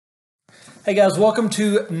Hey guys, welcome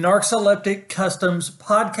to Narcoleptic Customs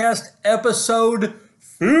podcast episode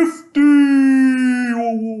 50.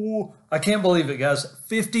 I can't believe it, guys.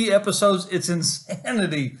 50 episodes. It's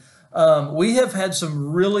insanity. We have had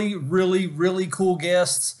some really cool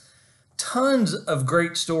guests. Tons of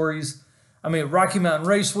great stories. I mean, Rocky Mountain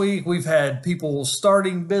Race Week, we've had people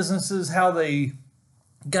starting businesses, how they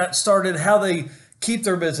got started, how they keep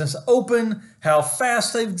their business open, how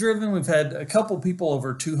fast they've driven. We've had a couple people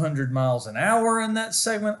over 200 miles an hour in that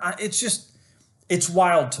segment. It's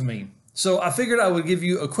wild to me. So I figured I would give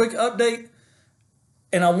you a quick update,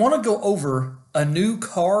 and I want to go over a new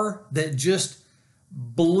car that just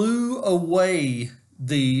blew away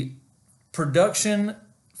the production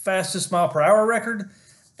fastest mile per hour record,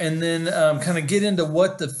 and then kind of get into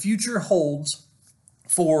what the future holds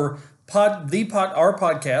for our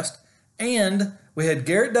podcast. And we had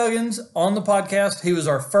Garrett Duggins on the podcast. He was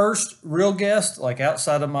our first real guest, like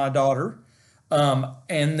outside of my daughter.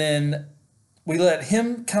 And then we let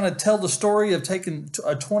him kind of tell the story of taking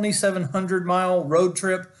a 2,700 mile road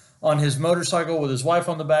trip on his motorcycle with his wife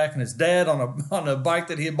on the back and his dad on a bike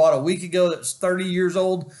that he had bought a week ago that's 30 years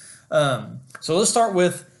old. So let's start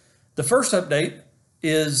with the first update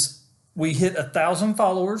is we hit 1,000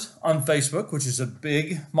 followers on Facebook, which is a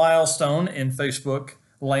big milestone in Facebook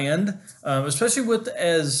land, especially with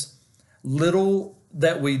as little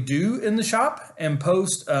that we do in the shop and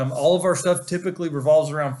post. All of our stuff typically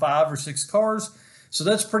revolves around 5 or 6 cars. So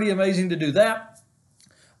that's pretty amazing to do that.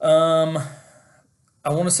 I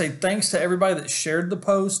want to say thanks to everybody that shared the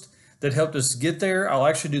post that helped us get there. I'll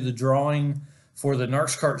actually do the drawing for the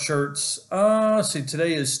Narcs Cart shirts. Let's see,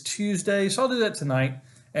 today is Tuesday, so I'll do that tonight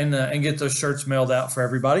and get those shirts mailed out for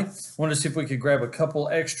everybody. Wanted to see if we could grab a couple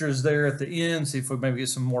extras there at the end, see if we maybe get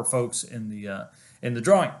some more folks in the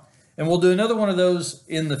drawing. And we'll do another one of those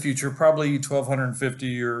in the future, probably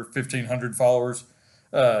 1,250 or 1,500 followers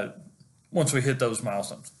once we hit those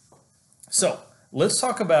milestones. So let's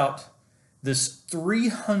talk about this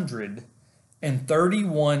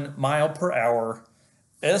 331 mile per hour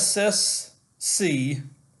SSC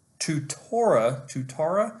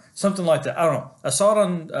Tutara, something like that. I don't know. I saw it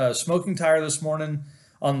on Smoking Tire this morning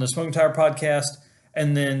on the Smoking Tire podcast,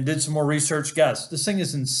 and then did some more research. Guys, this thing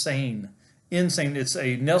is insane. It's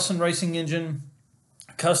a Nelson Racing engine,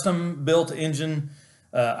 custom built engine.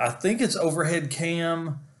 I think it's overhead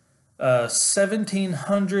cam,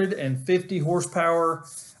 1,750 horsepower.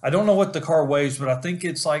 I don't know what the car weighs, but I think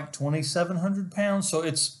it's like 2,700 pounds. So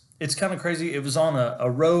it's kind of crazy. It was on a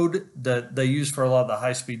road that they use for a lot of the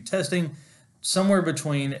high-speed testing, somewhere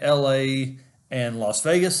between LA and Las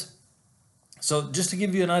Vegas. So just to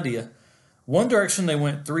give you an idea, one direction they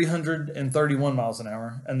went 331 miles an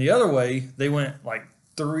hour, and the other way they went like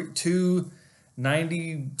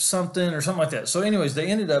 290 something or something like that. So anyways, they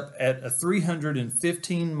ended up at a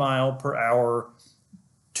 315 mile per hour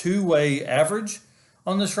two-way average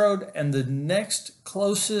on this road, and the next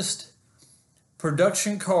closest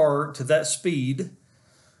production car to that speed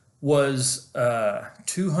was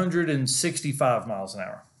 265 miles an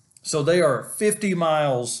hour. So they are 50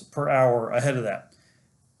 miles per hour ahead of that.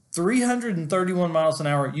 331 miles an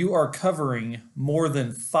hour, you are covering more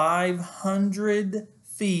than 500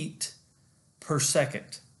 feet per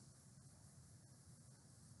second.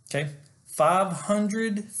 Okay?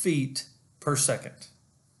 500 feet per second.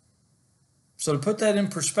 So to put that in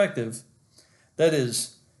perspective, that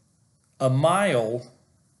is a mile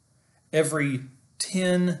every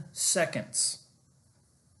 10 seconds.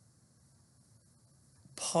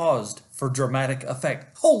 Paused for dramatic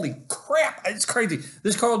effect. Holy crap, it's crazy.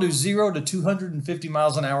 This car will do 0 to 250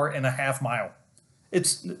 miles an hour in a half mile.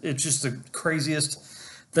 It's just the craziest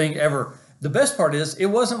thing ever. The best part is it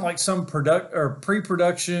wasn't like some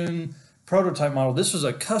pre-production prototype model. This was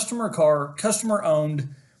a customer car, customer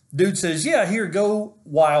owned. Dude says, yeah, here, go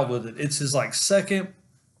wild with it. It's his like second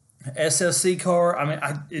SSC car. I mean,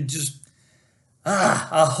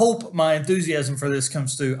 I hope my enthusiasm for this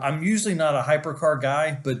comes through. I'm usually not a hypercar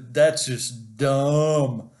guy, but that's just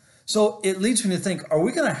dumb. So it leads me to think, are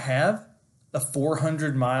we going to have a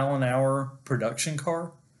 400 mile an hour production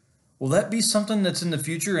car? Will that be something that's in the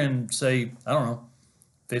future in, say, I don't know,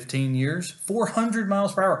 15 years? 400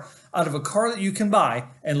 miles per hour out of a car that you can buy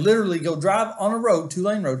and literally go drive on a road,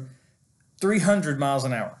 2-lane road, 300 miles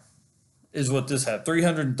an hour is what this had,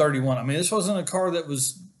 331. I mean, this wasn't a car that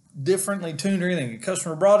was differently tuned or anything. A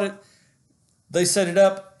customer brought it, they set it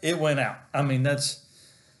up, it went out. I mean, that's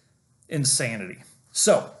insanity.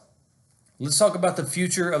 So let's talk about the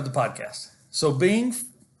future of the podcast. So being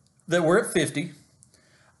that we're at 50,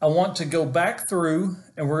 I want to go back through,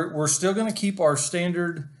 and we're still going to keep our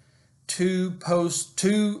standard two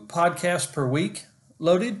podcasts per week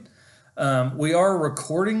loaded. We are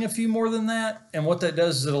recording a few more than that, and what that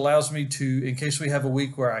does is it allows me to, in case we have a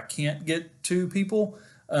week where I can't get to people,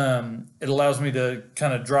 it allows me to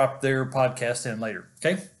kind of drop their podcast in later.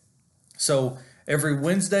 Okay, so every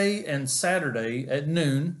Wednesday and Saturday at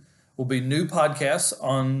noon will be new podcasts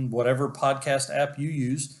on whatever podcast app you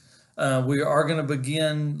use. We are going to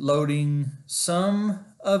begin loading some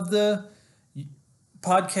of the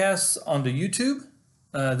podcasts onto YouTube.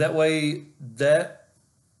 That way, that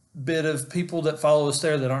bit of people that follow us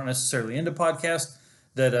there that aren't necessarily into podcasts,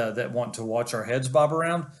 that want to watch our heads bob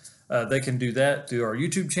around, they can do that through our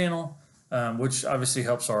YouTube channel, which obviously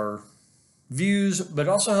helps our views, but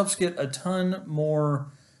also helps get a ton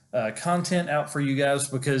more content out for you guys,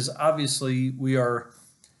 because obviously we are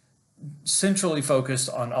centrally focused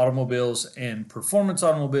on automobiles and performance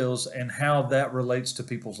automobiles and how that relates to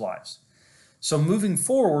people's lives. So moving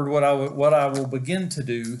forward, what I will begin to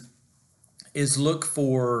do is look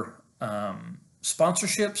for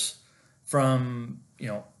sponsorships from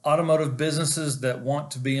automotive businesses that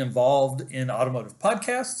want to be involved in automotive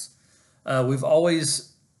podcasts. We've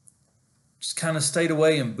always just kind of stayed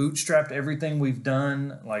away and bootstrapped everything we've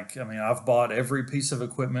done. I've bought every piece of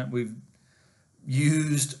equipment we've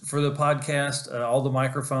used for the podcast, all the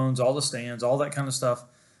microphones, all the stands, all that kind of stuff.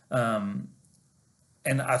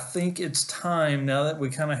 And I think it's time, now that we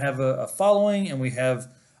kind of have a following and we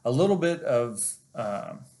have a little bit of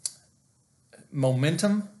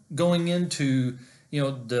momentum going into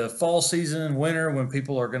the fall season and winter, when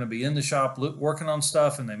people are going to be in the shop working on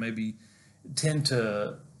stuff, and they maybe tend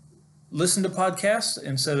to listen to podcasts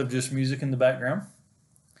instead of just music in the background.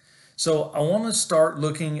 So I want to start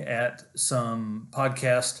looking at some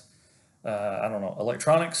podcast,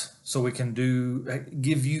 electronics, so we can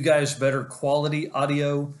give you guys better quality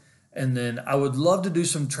audio. And then I would love to do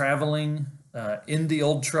some traveling in the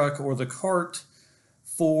old truck or the cart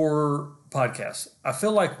for podcasts. I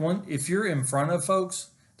feel like if you're in front of folks,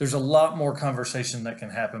 there's a lot more conversation that can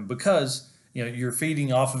happen, because you're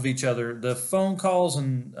feeding off of each other. The phone calls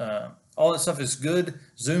and all that stuff is good.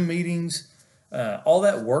 Zoom meetings, all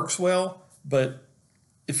that works well. But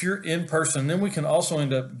if you're in person, then we can also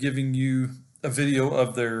end up giving you a video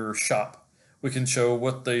of their shop. We can show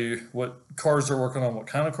what cars they're working on, what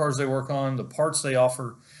kind of cars they work on, the parts they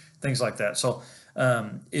offer, things like that. So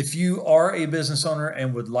if you are a business owner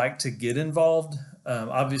and would like to get involved,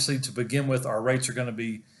 obviously to begin with, our rates are going to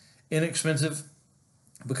be inexpensive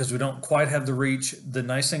because we don't quite have the reach. The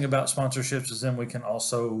nice thing about sponsorships is then we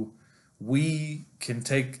can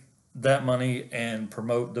take that money and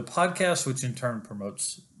promote the podcast, which in turn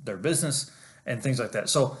promotes their business and things like that.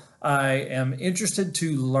 So I am interested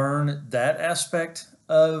to learn that aspect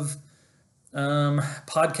of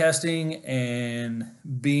podcasting and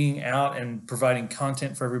being out and providing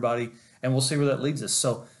content for everybody, and we'll see where that leads us.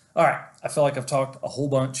 So, all right, I feel like I've talked a whole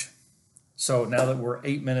bunch. So now that we're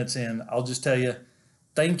 8 minutes in, I'll just tell you,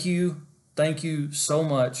 thank you so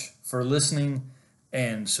much for listening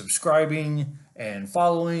and subscribing and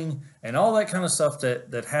following and all that kind of stuff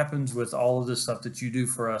that happens with all of this stuff that you do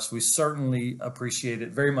for us. We certainly appreciate it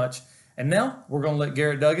very much. And now we're going to let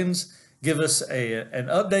Garrett Duggins give us an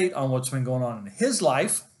update on what's been going on in his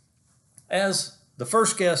life as the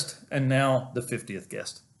first guest and now the 50th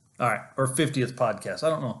guest. All right, or 50th podcast. I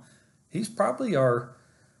don't know. He's probably our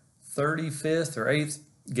 35th or 8th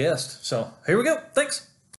guest. So here we go. Thanks.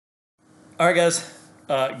 All right, guys.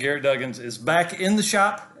 Garrett Duggins is back in the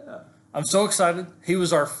shop. I'm so excited. He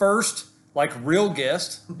was our first real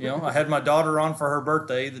guest. I had my daughter on for her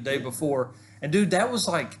birthday the day before. And dude, that was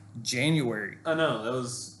January. I know. That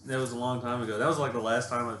was a long time ago. That was the last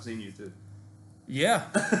time I've seen you two. Yeah.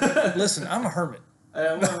 Listen, I'm a hermit.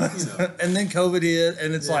 And then COVID hit,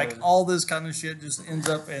 and it's all this kind of shit just ends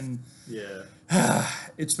up in... Yeah.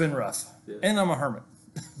 It's been rough. Yeah. And I'm a hermit.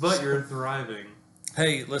 But you're thriving.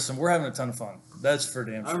 Hey, listen, we're having a ton of fun. That's for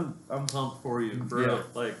damn sure. I'm pumped for you. For real.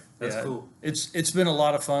 That's cool. It's been a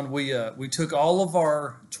lot of fun. We took all of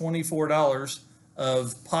our $24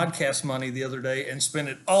 of podcast money the other day and spent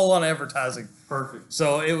it all on advertising. Perfect.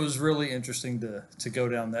 So it was really interesting to go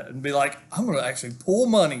down that and be like, I'm going to actually pull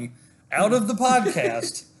money out of the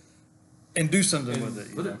podcast and do something with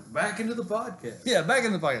it. Put it back into the podcast. Yeah, back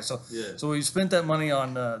into the podcast. So we spent that money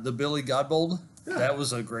on the Billy Godbold. Yeah. That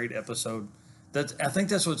was a great episode. I think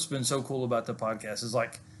that's what's been so cool about the podcast is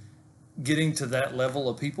getting to that level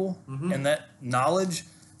of people and that knowledge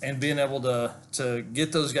and being able to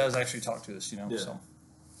get those guys actually talk to us, Yeah.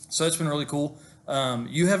 So it's been really cool.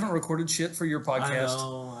 You haven't recorded shit for your podcast.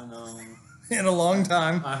 I know. in a long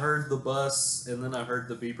time. I heard the bus, and then I heard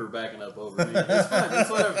the beeper backing up over me. It's fine. It's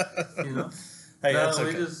whatever. You know. Hey, No, that's we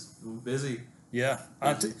okay. just busy. Yeah,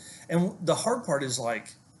 and the hard part is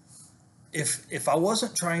like, if I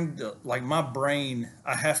wasn't trying to, like, my brain,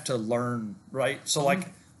 I have to learn, right? So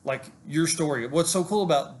like your story. What's so cool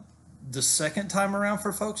about the second time around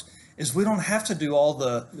for folks is we don't have to do all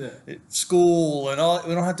the school and all.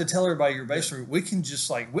 We don't have to tell everybody your backstory. We can just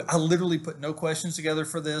I literally put no questions together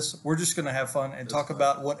for this. We're just going to have fun and talk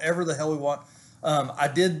about whatever the hell we want. I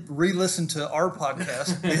did re-listen to our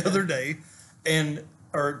podcast the other day,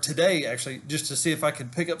 or today actually, just to see if I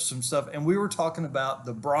could pick up some stuff. And we were talking about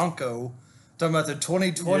the Bronco, talking about the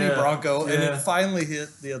 2020 Bronco, and it finally hit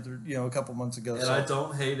the other, a couple months ago. And I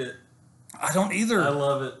don't hate it. I don't either. I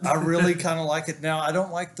love it. I really kind of like it. Now, I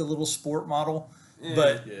don't like the little sport model,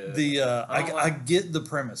 but I get the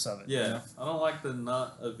premise of it. Yeah, you know? I don't like the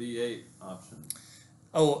not a V8 option.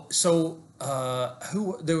 Oh, so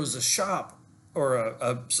there was a shop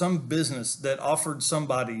or some business that offered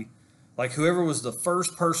somebody, like whoever was the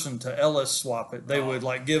first person to LS swap it, they would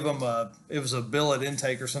like give them it was a bill at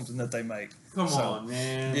intake or something that they make. Come on,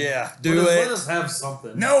 man. Yeah, Let us have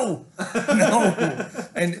something. No, no.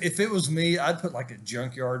 And if it was me, I'd put like a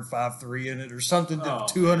junkyard 5.3 in it or something to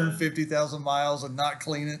 250,000 miles and not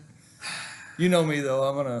clean it. You know me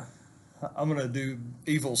though. I'm gonna do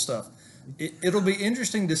evil stuff. It'll be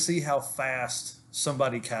interesting to see how fast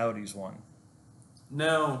somebody coyotes one.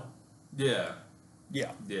 No. Yeah.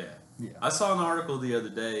 Yeah. Yeah. Yeah. I saw an article the other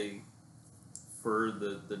day for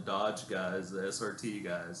the Dodge guys, the SRT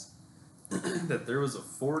guys, that there was a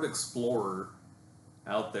Ford Explorer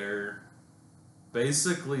out there,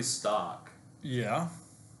 basically stock, Yeah.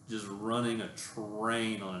 just running a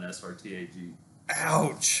train on an SRT AG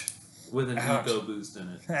Ouch. with an EcoBoost in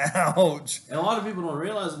it. Ouch. And a lot of people don't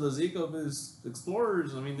realize that those EcoBoost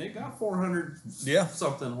Explorers, I mean, they got 400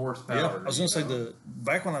 something horsepower. Yeah. I was gonna say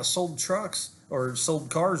back when I sold trucks or sold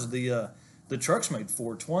cars, the trucks made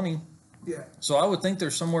 420. Yeah. So I would think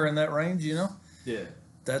they're somewhere in that range, Yeah.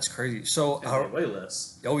 That's crazy. So way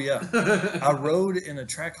less. Oh yeah, I rode in a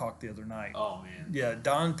Trackhawk the other night. Oh man. Yeah,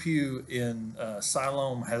 Don Pugh in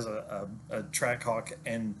Siloam has a Trackhawk,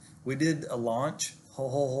 and we did a launch.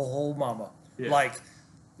 Ho mama! Yeah. Like,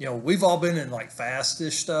 we've all been in like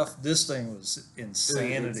fast-ish stuff. This thing was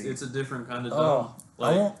insanity. It's a different kind of Oh,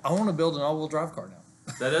 dome. I want to build an all-wheel drive car now.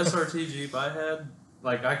 That SRT Jeep I had,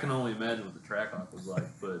 like, I can only imagine what the Trackhawk was like,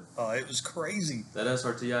 but It was crazy. that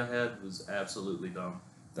SRT I had was absolutely dumb.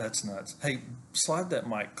 That's nuts. Hey, slide that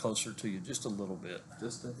mic closer to you just a little bit.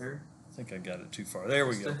 Just a hair? I think I got it too far. There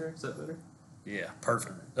we Just go. a hair? Is that better? Yeah,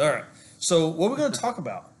 perfect. All right. So what we're going to talk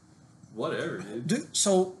about? Whatever, dude.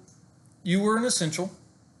 So you were an essential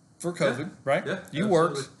for COVID, right? Yeah, you absolutely.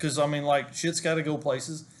 worked because shit's got to go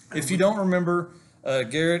places. If you don't remember,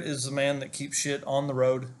 Garrett is the man that keeps shit on the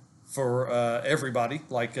road for everybody,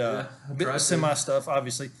 like semi stuff,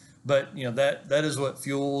 obviously. But that is what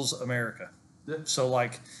fuels America. Yeah. So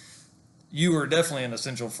you were definitely an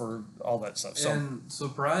essential for all that stuff. So And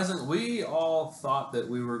surprising, we all thought that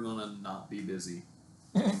we were gonna not be busy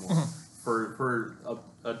anymore for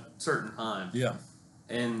a certain time. yeah,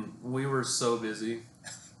 And we were so busy.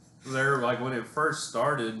 There, like when it first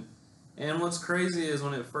started, and what's crazy is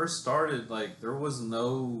when it first started, like there was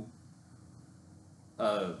no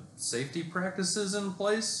safety practices in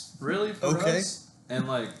place really for us, and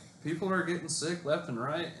like people are getting sick left and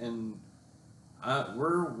right, and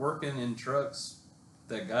we're working in trucks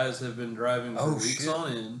that guys have been driving for weeks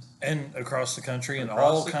on end, and across the country and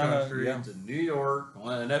all kind of to New York,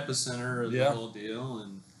 an epicenter of the whole deal,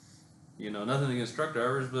 and nothing against truck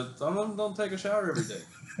drivers, but some of them don't take a shower every day.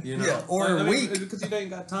 Or a week because you ain't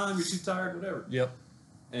got time, you're too tired, whatever. Yep.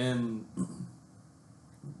 And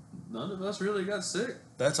none of us really got sick.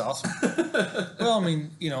 That's awesome. Well, I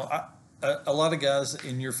mean, a lot of guys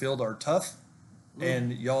in your field are tough,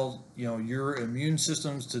 and y'all, your immune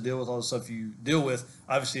systems to deal with all the stuff you deal with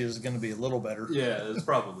obviously is going to be a little better. Yeah, that's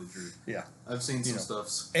probably true. Yeah, I've seen some stuff.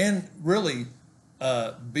 And really,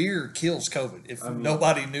 beer kills COVID. If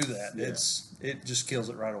nobody knew that, it just kills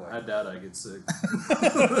it right away. I doubt I get sick.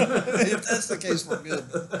 If that's the case, we're good.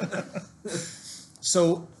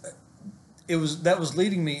 So, that was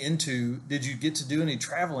leading me into. Did you get to do any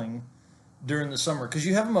traveling during the summer? Because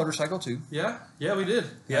you have a motorcycle too. Yeah, we did.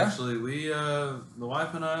 Yeah? Actually, we the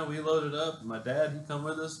wife and I, we loaded up. My dad, he come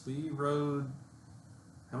with us. We rode.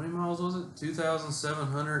 How many miles was it?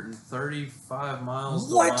 2,735 miles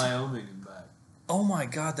to Wyoming and back. Oh my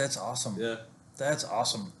God, that's awesome. Yeah. That's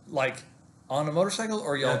awesome. Like On a motorcycle,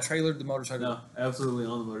 or y'all Yeah. trailered the motorcycle? No, absolutely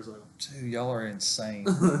on the motorcycle. Dude, y'all are insane.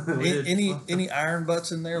 We did- any iron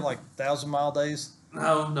butts in there, like 1,000-mile days?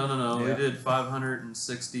 No. Yeah. We did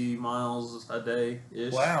 560 miles a day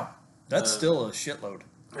ish. Wow, that's Uh, still a shitload.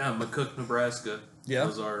 Yeah, McCook, Nebraska Yeah.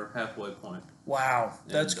 was our halfway point. Wow,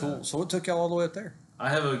 that's And, cool. So what took y'all all the way up there? I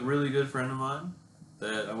have a really good friend of mine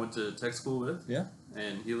that I went to tech school with. Yeah.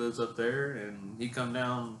 And he lives up there, and he come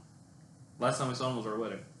down. Last time we saw him was our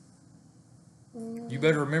wedding. You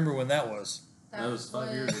better remember when that was. That was 5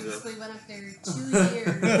 years ago. We went up there 2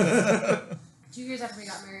 years. 2 years after we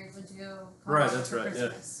got married, went to go. Right, Colorado that's for right, yeah.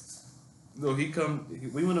 Christmas. No,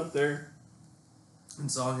 we went up there and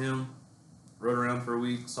saw him, rode around for a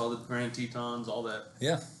week, saw the Grand Tetons, all that.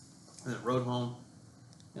 Yeah. And then rode home.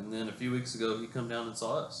 And then a few weeks ago, he come down and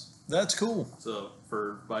saw us. That's cool. So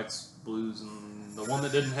for Bikes Blues and the one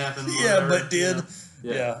that didn't happen. Yeah, whatever, but did. you know.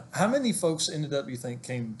 Yeah. How many folks ended up, you think,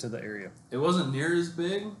 came to the area? It wasn't near as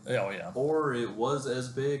big, Oh, yeah. or it was as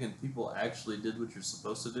big, and people actually did what you're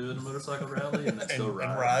supposed to do at a motorcycle rally, and that's and, go ride.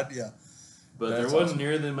 and ride, yeah. But That's there wasn't awesome.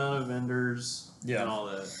 near the amount of vendors Yeah. and all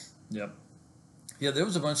that. Yep. Yeah, there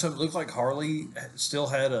was a bunch of. It looked like Harley still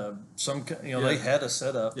had they had a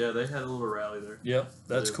setup. Yeah, they had a little rally there. Yep,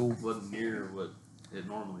 that's It cool. wasn't near what it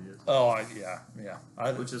normally is, Oh,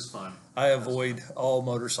 yeah. which is fun. I avoid all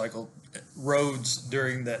motorcycle roads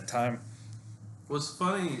during that time. What's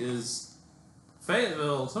funny is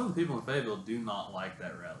Fayetteville. Some of the people in Fayetteville do not like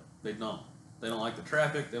that rally. They don't. They don't like the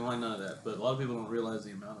traffic. They don't like none of that. But a lot of people don't realize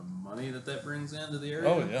the amount of money that brings into the area.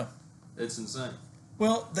 Oh yeah. It's insane.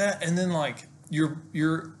 Well, that and then like you're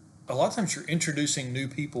a lot of times you're introducing new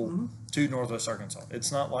people Mhm. to Northwest Arkansas.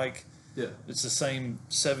 It's not like Yeah. it's the same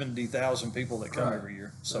 70,000 people that come Right. every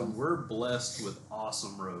year. So So we're blessed with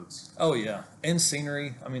awesome roads. oh yeah, and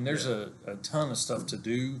scenery. I mean, there's a ton of stuff to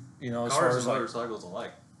do. You know, as far Cars as and like motorcycles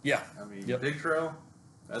alike. yeah, I mean, Yep. Big Trail,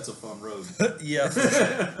 that's a fun road. yeah,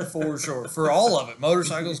 for sure, for all of it,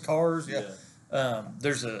 motorcycles, cars, yeah.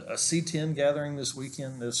 There's a C10 gathering this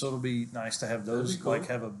weekend, so it'll be nice to have those. That'd be cool. Like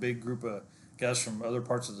have a big group of guys from other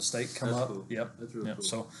parts of the state come That's up. cool. Yep. That's really Yep. cool.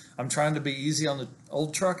 So I'm trying to be easy on the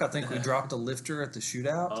old truck. I think we dropped a lifter at the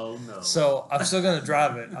shootout. Oh no. So I'm still gonna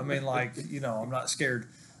drive it. I mean, like I'm not scared.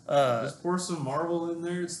 Just pour some marble in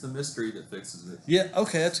there. It's the mystery that fixes it. Yeah.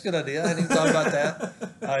 Okay, that's a good idea. I hadn't even thought about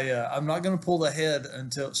that. I'm not gonna pull the head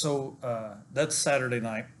until that's Saturday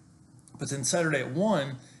night, but then Saturday at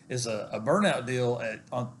 1 is a burnout deal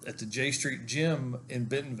at the J Street Gym in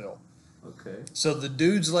Bentonville. Okay. So the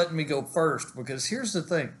dude's letting me go first because here's the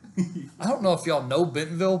thing. I don't know if y'all know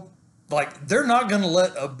Bentonville. Like, they're not going to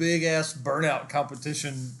let a big ass burnout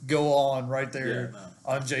competition go on right there Yeah,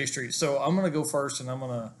 no. on J Street. So I'm going to go first and I'm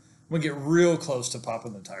going to get real close to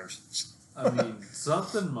popping the tires. I mean,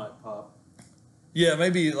 something might pop. Yeah,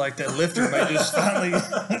 maybe like that lifter may just finally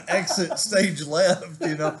exit stage left,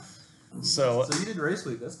 So, So you did race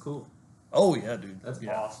week. That's cool. oh yeah, dude. That's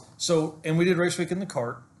yeah. awesome. So, and we did race week in the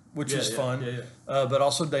cart, which Yeah, was yeah, fun. yeah. But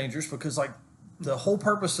also dangerous because like the whole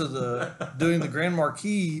purpose of doing the Grand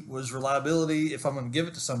Marquis was reliability. If I'm going to give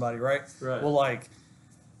it to somebody, right? Right. Well, like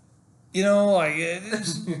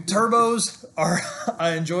turbos are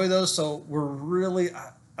I enjoy those. So we're really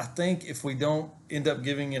I think if we don't end up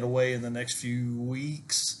giving it away in the next few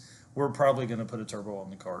weeks, we're probably going to put a turbo on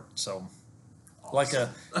the cart. So. Like a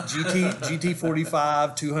GT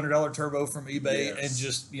 45 $200 turbo from eBay Yes. and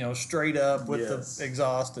just straight up with Yes. the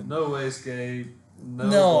exhaust and No wastegate.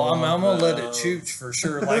 no, I'm gonna let it valve. chooch for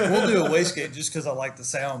sure. Like we'll do a wastegate just because I like the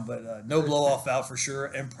sound, but no blow off valve for sure,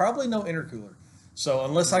 and probably no intercooler. So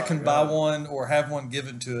unless I My can buy God. one or have one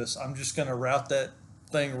given to us, I'm just gonna route that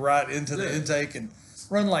thing right into the Yeah. intake and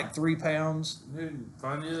run like 3 pounds. Dude,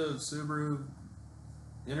 find you a Subaru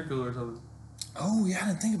intercooler or something. Oh yeah, I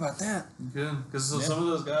didn't think about that. You can, because Yeah. some of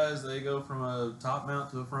those guys they go from a top mount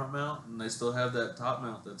to a front mount, and they still have that top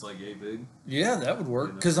mount that's like yay big. Yeah, that would work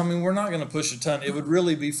You know. because I mean we're not gonna push a ton. It would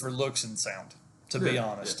really be for looks and sound, to be Yeah,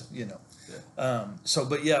 honest. Yeah.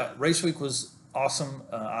 But yeah, race week was awesome.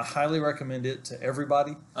 I highly recommend it to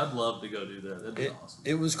everybody. I'd love to go do that. That'd be It, awesome.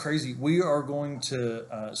 it was crazy. We are going to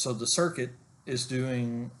so the circuit is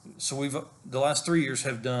doing so we've the last 3 years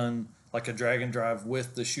have done like a drag and drive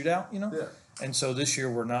with the shootout, Yeah. and so this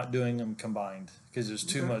year we're not doing them combined because there's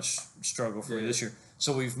too Okay. much struggle for Yeah, me this year.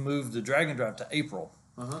 So we've moved the drag and drive to April.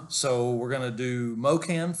 Uh-huh. So we're gonna do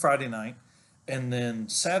Mocan Friday night, and then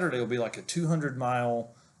Saturday will be like a 200-mile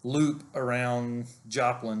loop around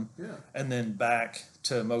Joplin, Yeah. and then back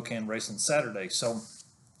to Mocan racing Saturday. So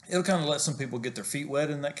it'll kind of let some people get their feet wet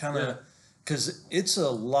in that kind of Yeah. because it's a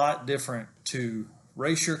lot different to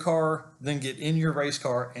race your car, then get in your race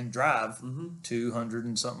car and drive 200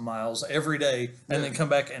 and something miles every day, and then come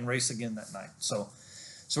back and race again that night. So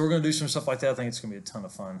we're going to do some stuff like that. I think it's going to be a ton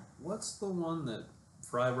of fun. What's the one that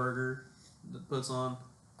Freiburger puts on?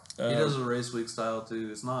 He does a race week style too.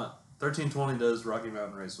 It's not 1320 does Rocky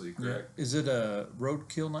Mountain Race Week, correct? Is it a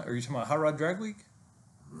roadkill night? Are you talking about Hot Rod Drag Week?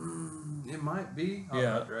 It might be.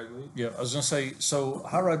 Yeah. Drag Week. Yeah, I was going to say, so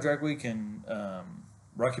Hot Rod Drag Week and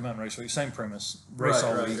Rocky Mountain Race Week, same premise, race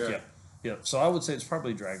all week. Right. Yeah. So I would say it's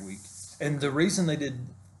probably Drag Week. And the reason they did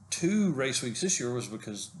 2 race weeks this year was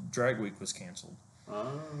because Drag Week was canceled.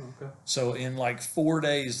 Oh, okay. So in like 4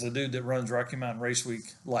 days, the dude that runs Rocky Mountain Race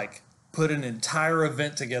Week put an entire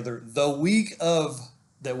event together the week of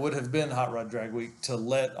that would have been Hot Rod Drag Week to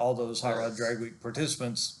let all those Hot Rod Drag Week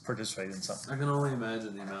participants participate in something. I can only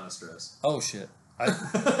imagine the amount of stress. Oh shit!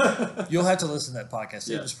 You'll have to listen to that podcast.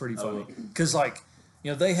 Yeah, It was pretty I funny will. because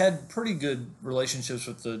they had pretty good relationships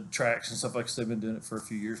with the tracks and stuff like that. They've been doing it for a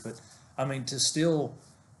few years, but I mean to still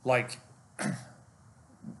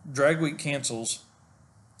Drag Week cancels.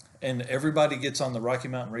 And everybody gets on the Rocky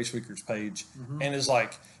Mountain Race Weekers page and is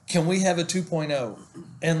like, can we have a 2.0?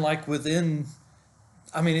 And within,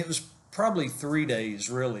 it was probably 3 days,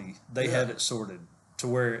 really, they had it sorted to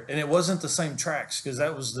where, and it wasn't the same tracks because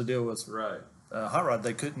that was the deal with Right. Hot Rod.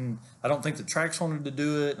 They couldn't, I don't think the tracks wanted to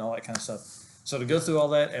do it and all that kind of stuff. So to go through all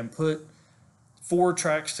that and put 4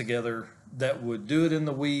 tracks together that would do it in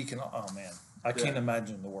the week, and oh man, I can't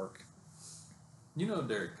imagine the work. You know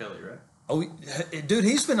Derek Kelly, right? Oh, dude,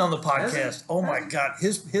 he's been on the Has podcast. he? Oh my God,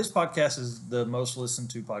 his podcast is the most listened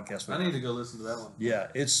to podcast. I need to go listen to that one. Yeah,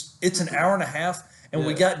 it's an hour and a half, and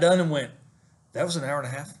we Yeah. got done and went, that was an hour and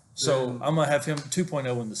a half. So Dude. I'm gonna have him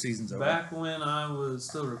 2.0 when the season's over. Back when I was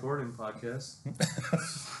still recording podcasts,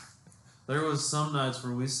 there was some nights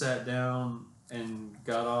where we sat down and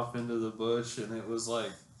got off into the bush, and it was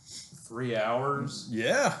like 3 hours,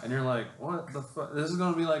 Yeah, and you're like, "What the fuck? This is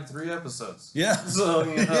going to be like 3 episodes." yeah, So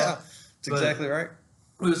you know, yeah. That's but- exactly right.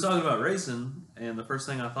 we was talking about racing, and the first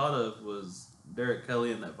thing I thought of was Derek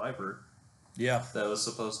Kelly and that Viper Yeah. that was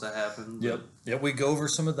supposed to happen. but Yep. Yeah, we go over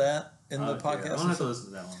some of that in the I'm podcast. gonna have to listen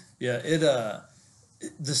to that one. Yeah,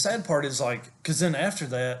 the sad part is because then after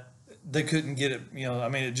that, they couldn't get it,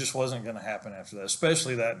 it just wasn't going to happen after that,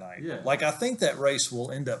 especially that night. Yeah. I think that race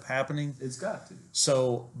will end up happening. It's got to.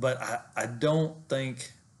 So, but I don't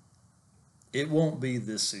think it won't be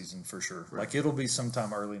this season for sure. Right. It'll be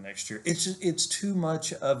sometime early next year. It's too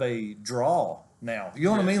much of a draw now. You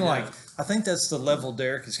know what I mean? Yeah. I think that's the level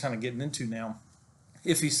Derek is kind of getting into now.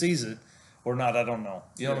 If he sees it or not, I don't know.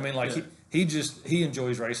 You know what I mean? Yeah. He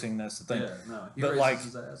enjoys racing. That's the thing. Yeah, no, he But, races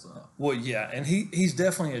his ass off. Well, yeah, and he's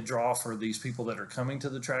definitely a draw for these people that are coming to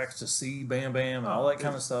the tracks to see Bam Bam and all that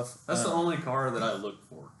kind of stuff. That's the only car that I look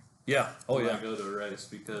for Yeah. Oh when yeah. I go to a race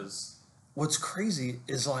because What's crazy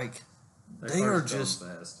is their they car's are dumb just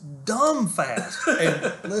fast. dumb fast.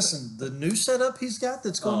 And listen, the new setup he's got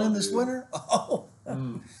that's going Oh, in this dude. winter. Oh,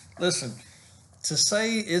 listen, to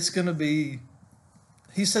say it's going to be,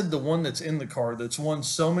 he said the one that's in the car that's won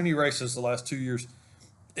so many races the last 2 years,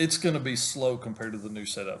 it's going to be slow compared to the new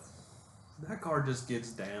setup. That car just gets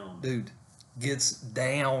down. Dude, gets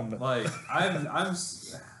down. Like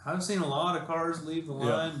I've seen a lot of cars leave the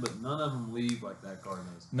Yeah. line, but none of them leave like that car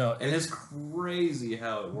does. No, And it's crazy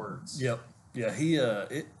how it works. Yep. Yeah,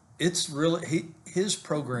 it's really his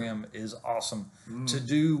program is awesome to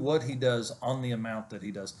do what he does on the amount that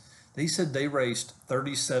he does. He said they raced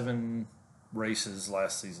 37 races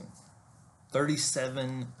last season.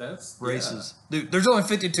 37 That's races. Dude, there's only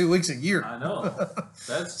 52 weeks a year. Yeah, I know.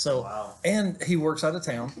 That's So, wow. and he works out of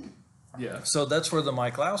town. Yeah. So that's where the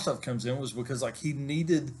Mike Lau stuff comes in, was because he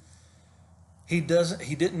didn't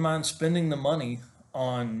mind spending the money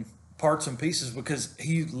on parts and pieces, because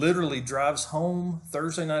he literally drives home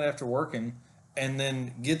Thursday night after working and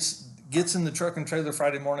then gets in the truck and trailer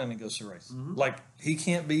Friday morning and goes to race. He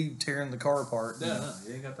can't be tearing the car apart Yeah, no,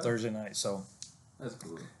 you ain't got that. Thursday night. So That's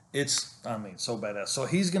cool. it's, so badass. So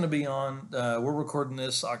he's going to be on, we're recording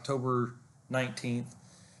this October 19th.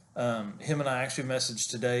 Him and I actually messaged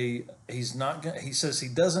today. He's not gonna, he says he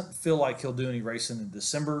doesn't feel like he'll do any racing in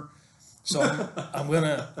December. So I'm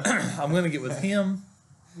gonna get with him.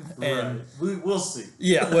 And right. We'll see.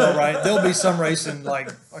 yeah, well, right. There'll be some racing like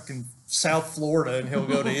fucking South Florida, and he'll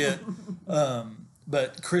go to it.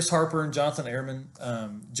 But Chris Harper and Jonathan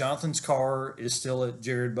Ehrman, Jonathan's car is still at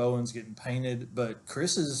Jared Bowen's getting painted, but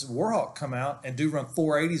Chris's Warhawk come out and do run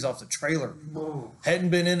 480s off the trailer. Whoa. Hadn't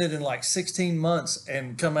been in it in like 16 months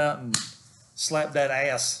and come out and slap that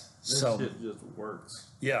ass. That So shit just works.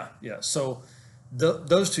 yeah. So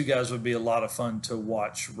those two guys would be a lot of fun to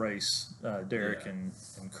watch race, Derek Yeah. and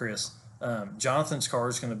Chris. Jonathan's car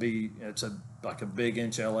is going to be, like a big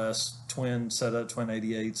inch LS twin setup, twin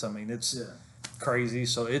 88s. I mean, it's Yeah. crazy.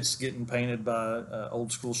 So it's getting painted by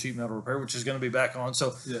Old School Sheet Metal Repair, which is going to be back on.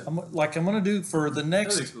 So Yeah. I'm going to do for the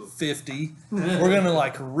next That'd be cool. 50, we're going to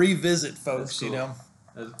like revisit folks, That's cool. you know.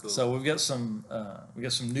 That's cool. So we've got some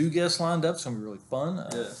new guests lined up. It's going to be really fun.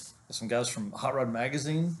 Yeah. Some guys from Hot Rod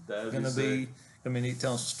Magazine That'd be going to sick. be neat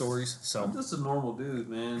telling some stories. So I'm just a normal dude,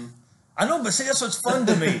 man. I know, but see, that's what's fun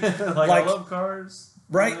to me. like, I love cars.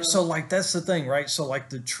 Right. Yeah. So like that's the thing, right? So like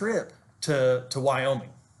the trip to Wyoming,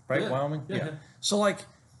 right? Yeah. Wyoming. Yeah. So like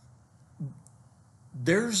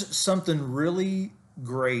there's something really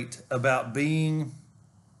great about being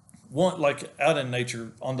like out in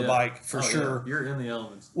nature on the Yeah. bike for Oh, yeah. sure. You're in the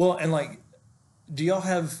elements. Well, and like, do y'all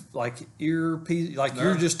have like earpiece? Like No.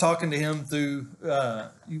 you're just talking to him through.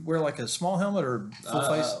 You wear like a small helmet or full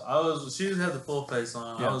face? She had the full face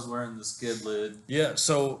on. Yeah. I was wearing the skid lid. Yeah.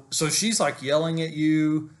 So she's like yelling at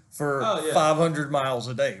you for Oh, yeah. 500 miles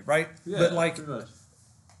a day, right? Yeah, But like pretty much.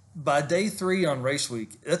 by day 3 on race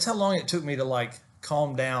week, that's how long it took me to like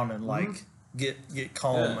calm down and like get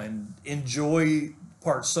calm Mm-hmm. Yeah. and enjoy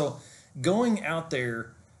parts. So going out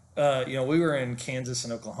there, we were in Kansas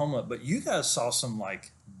and Oklahoma, but you guys saw some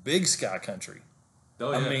like big sky country.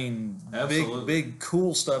 Oh, yeah. I mean, Absolutely. big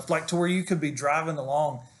cool stuff, like to where you could be driving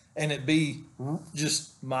along and it be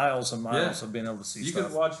just miles and miles Yeah. of being able to see You stuff.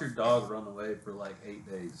 could watch your dog run away for like 8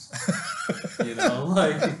 days. You know,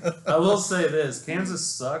 like I will say this: Kansas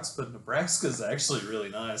sucks, but Nebraska's actually really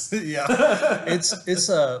nice. Yeah, it's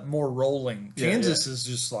more rolling. Yeah, Kansas is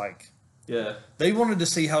just like Yeah, they wanted to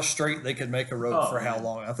see how straight they could make a road Oh, for how man.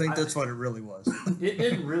 long. I think that's what it really was. it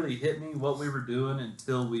didn't really hit me what we were doing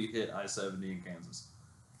until we hit I-70 in Kansas.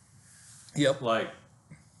 Yep. Like,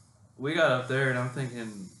 we got up there and I'm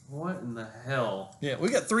thinking, what in the hell Yeah, we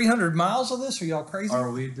got 300 miles of this. Are y'all crazy?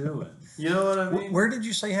 are we doing? You know what I mean? Where did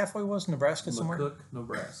you say halfway was? Nebraska somewhere? McCook,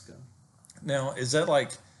 Nebraska. Now, is that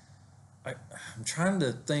like? I'm trying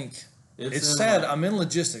to think. It's in, sad. like- I'm in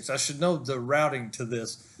logistics. I should know the routing to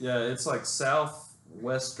this. Yeah, it's like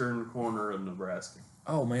southwestern corner of Nebraska.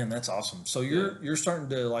 Oh man, that's awesome. So you're starting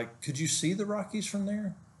to like. Could you see the Rockies from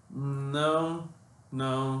there?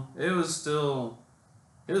 No, it was still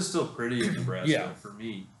pretty in Nebraska Yeah. for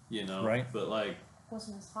me, you know. Right. But like,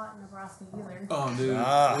 Wasn't as hot in Nebraska either. oh dude,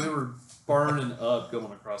 Ah. we were burning up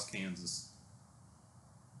going across Kansas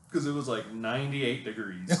because it was like 98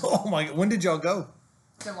 degrees. Oh my! When did y'all go?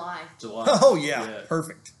 July. July. Oh yeah,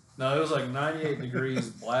 perfect. No, it was like 98 degrees,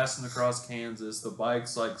 blasting across Kansas. The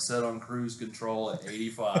bike's like set on cruise control at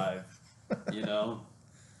 85, you know,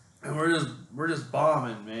 and we're just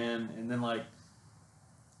bombing, man. And then like,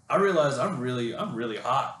 I realized I'm really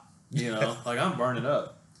hot, you know, like I'm burning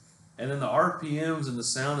up. And then the RPMs and the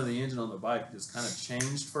sound of the engine on the bike just kind of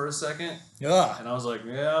changed for a second, Yeah, and I was like,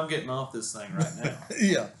 yeah, I'm getting off this thing right now.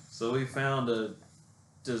 yeah, So we found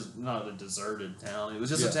not a deserted town. It was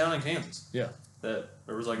just Yeah. a town in Kansas yeah. that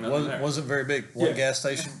there was like nothing there. Wasn't very big. One Yeah. gas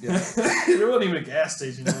station. Yeah. There wasn't even a gas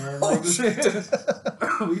station, man. Oh, Like, shit.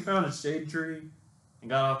 we found a shade tree and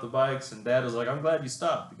got off the bikes, and Dad was like, "I'm glad you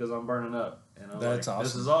stopped because I'm burning up." And I was That's like,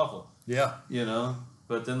 "This awesome. is awful," Yeah. you know.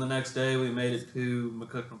 But then the next day, we made it to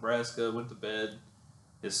McCook, Nebraska. Went to bed.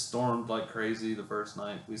 It stormed like crazy the first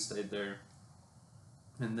night. We stayed there,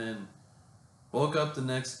 and then woke up the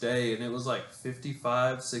next day, and it was like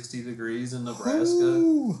 55, 60 degrees in Nebraska.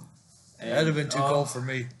 Ooh, And, that'd have been too oh, cold for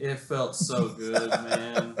me. It felt so good,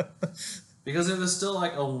 man. Because it was still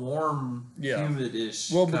like a warm, Yeah.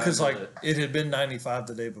 humid-ish. Well, because kinda- like it had been 95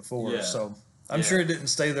 the day before, Yeah. so I'm Yeah. sure it didn't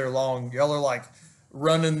stay there long. Y'all are like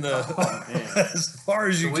running the Oh, man. as far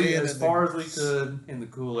as you So we, can. as in far as we could in the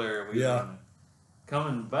cool air. We Yeah. were running.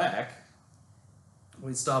 Coming back,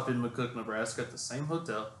 we stopped in McCook, Nebraska at the same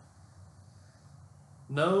hotel.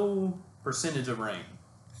 No percentage of rain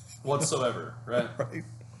whatsoever, right? the, right.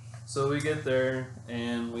 So we get there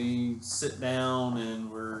and we sit down and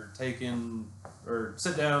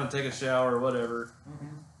sit down and take a shower or whatever.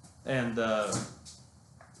 And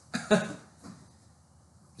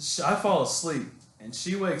I fall asleep and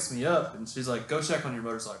she wakes me up and she's like, "Go check on your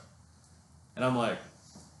motorcycle." And I'm like,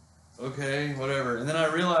 "Okay, whatever." And then I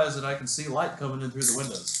realize that I can see light coming in through the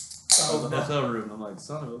windows of the hotel room. And I'm like,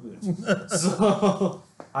 "Son of a bitch." So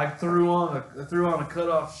I threw on a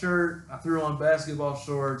cutoff shirt. I threw on basketball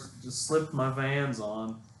shorts. Just slipped my Vans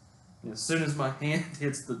on. And as soon as my hand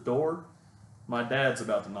hits the door, my dad's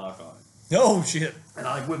about to knock on it. Oh shit! And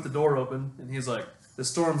I whip the door open, and he's like, "The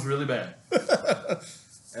storm's really bad."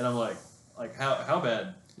 And I'm like how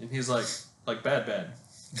bad? And he's like bad.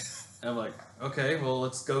 And I'm like, okay, well,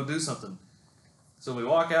 let's go do something. So we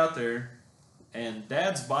walk out there, and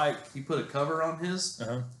Dad's bike, he put a cover on his,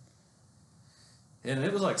 Uh-huh. and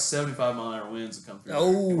it was like 75-mile-an-hour winds that come through.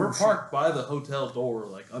 Oh, there. And we're shit. parked by the hotel door,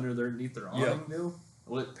 like underneath their awning Yep. deal.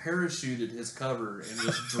 Well, it parachuted his cover and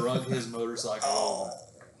just drug his motorcycle over.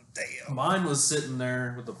 Damn. Mine was sitting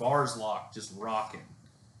there with the bars locked, just rocking.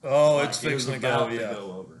 Oh, Like, it's it was fixing to go, about yeah. to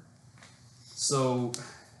go over. So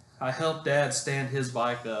I helped Dad stand his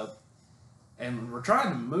bike up, and we're trying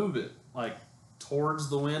to move it like towards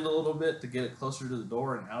the wind a little bit to get it closer to the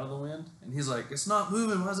door and out of the wind. And he's like, "It's not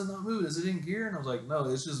moving. Why is it not moving? Is it in gear?" And I was like, "No,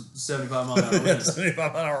 it's just 75-mile-an-hour winds."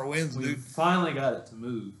 75-mile-an-hour winds, We dude. finally got it to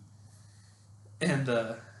move, and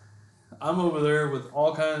I'm over there with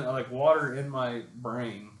all kind of like water in my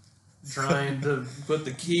brain, trying to put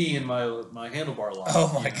the key in my handlebar lock.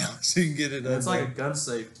 Oh my you know? god! So you can get it. And it's like a undone. gun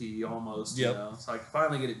safe key almost. Yep. You know, so I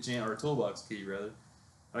finally get it jammed, or a toolbox key rather.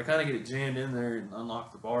 I kind of get it jammed in there and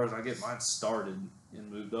unlock the bars. I get mine started and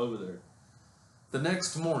moved over there. The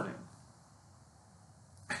next morning,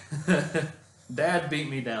 Dad beat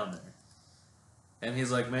me down there, and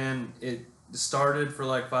he's like, "Man, it started for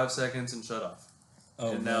like 5 seconds and shut off,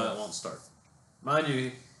 Oh and now no. it won't start." Mind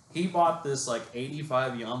you, he bought this like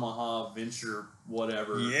 '85 Yamaha Venture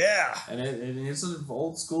whatever. Yeah. And it's an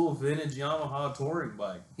old school vintage Yamaha touring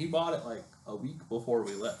bike. He bought it like a week before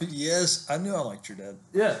we left. Yes, I knew I liked your dad.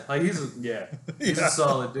 Yeah, like he's Yeah. a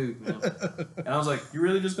solid dude, man. And I was like, "You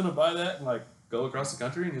really just gonna buy that and like go across the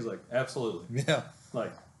country?" And he's like, "Absolutely." Yeah.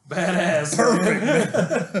 Like badass. Perfect.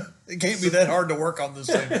 Man. It can't be that hard to work on this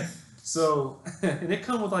thing. So, and it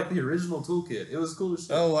come with like the original toolkit. It was cool as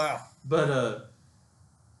shit. Oh wow. But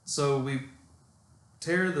so we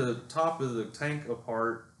tear the top of the tank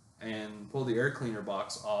apart and pull the air cleaner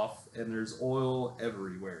box off, and there's oil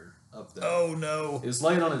everywhere up there. Oh no. It was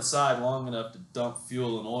laid on its side long enough to dump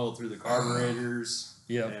fuel and oil through the carburetors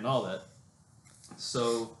Yep. and all that.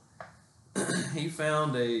 So he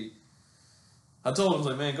found I told him, I was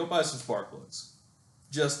like, "Man, go buy some spark plugs,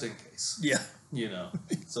 just in case." Yeah. You know.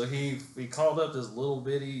 So he called up this little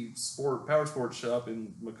bitty power sports shop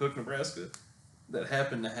in McCook, Nebraska, that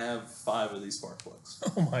happened to have 5 of these spark plugs.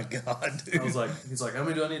 Oh my god, dude. I was like, he's like, "How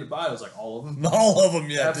many do I need to buy?" I was like, "All of them." All of them,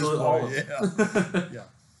 yeah. at this Absolutely all of point, them. Yeah. Yeah.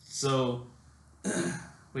 So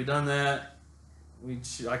we done that.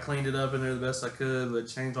 I cleaned it up in there the best I could, but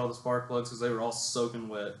changed all the spark plugs because they were all soaking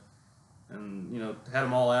wet. And, had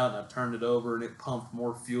them all out, and I turned it over, and it pumped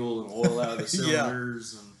more fuel and oil out of the Yeah.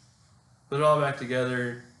 cylinders, and put it all back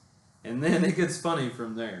together. And then it gets funny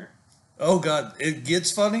from there. Oh god, it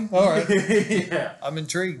gets funny. All right, Yeah. I'm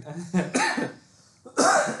intrigued.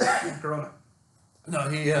 Corona. No,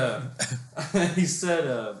 he said,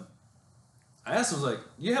 I asked him, I was like,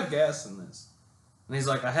 "You have gas in this?" And he's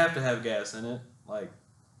like, "I have to have gas in it. Like,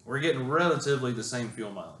 we're getting relatively the same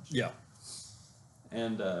fuel mileage." Yeah.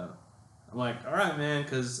 And I'm like, "All right, man,"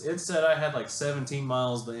 because it said I had like 17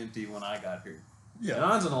 miles to empty when I got here. Yeah. And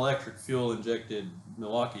mine's an electric fuel injected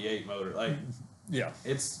Milwaukee 8 motor. Like, Yeah.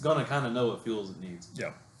 it's gonna kind of know what fuels it needs.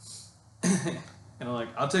 Yeah. And I'm like,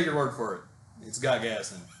 "I'll take your word for it. It's got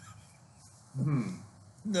gas in it." I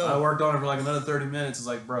No. worked on it for like another 30 minutes. It's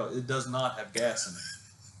like, "Bro, it does not have gas in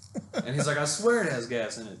it." And he's like, "I swear it has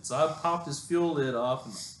gas in it." So I popped his fuel lid off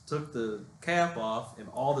and took the cap off, and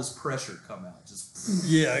all this pressure come out. Just,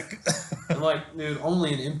 Yeah. I'm like, "Dude,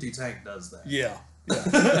 only an empty tank does that." Yeah.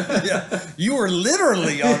 Yeah. Yeah. You were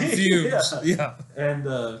literally on fumes. Yeah. Yeah.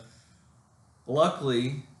 And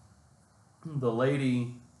luckily, the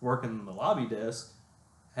lady working the lobby desk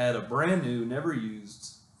had a brand new, never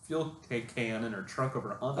used fuel can in her trunk of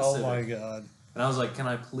her Honda Oh Civic. my god. And I was like, "Can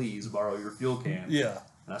I please borrow your fuel can?" Yeah.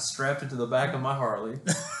 And I strapped it to the back of my Harley,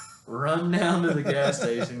 run down to the gas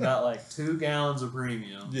station, got like 2 gallons of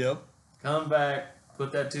premium, Yep. come back,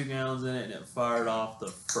 put that 2 gallons in it, and it fired off the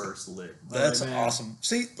first lick. I was That's like, "Man." awesome.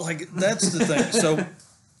 See, like that's the thing.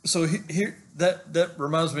 So here that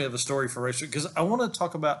reminds me of a story for Rachel because I want to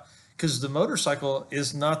talk about because the motorcycle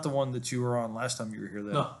is not the one that you were on last time you were here.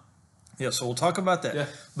 Then. No. Yeah. So we'll talk about that. Yeah.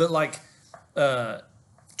 But like,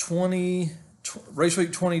 20 Race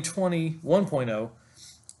Week 2020 1.0,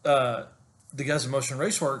 the guys at Motion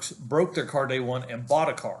Raceworks broke their car day one and bought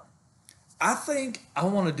a car. I think I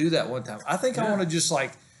want to do that one time. I think I Yeah. want to just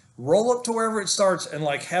like roll up to wherever it starts and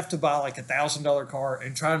like have to buy like $1,000 car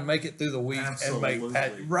and try and make it through the week and make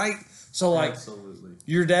Absolutely. right. So like Absolutely.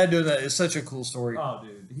 your dad doing that is such a cool story. Oh,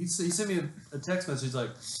 dude. He sent me a text message. He's like,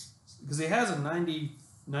 because he has a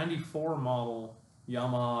 94 model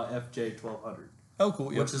Yamaha FJ 1200. Oh,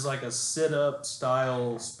 cool. Yep. which is like a sit-up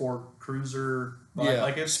style sport cruiser. Yeah,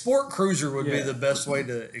 Like it's sport cruiser would be Yeah. the best way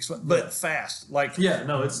to explain, but Yeah. fast. Like yeah,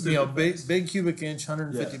 no, it's you know, stupid big fast. big cubic inch,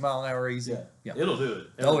 150 Yeah. mile an hour easy. Yeah, it'll do it.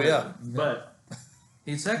 Oh, It'll do yeah. it. But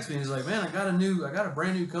he texts me. He's like, "Man, I got a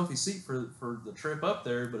brand new comfy seat for the trip up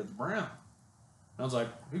there, but it's brown." And I was like,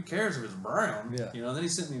 "Who cares if it's brown?" Yeah. You know. Then he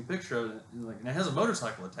sent me a picture of it, and like, and it has a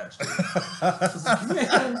motorcycle attached to it. I was like,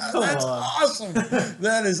 "Man, come That's on." awesome.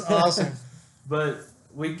 That is awesome. But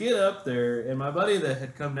we get up there, and my buddy that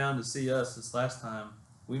had come down to see us this last time,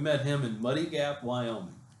 we met him in Muddy Gap,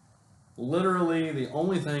 Wyoming. Literally, the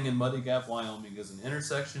only thing in Muddy Gap, Wyoming is an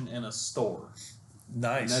intersection and a store.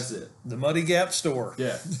 Nice. And that's it. The Muddy Gap store.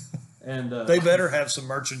 Yeah. And They better have some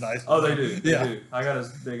merchandise. Oh, they do. They Yeah. do. I got a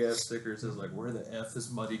big ass sticker that says like, "Where the f is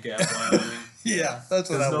Muddy Gap, Wyoming?" Yeah, that's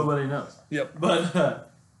what I Because would. nobody knows. Yep.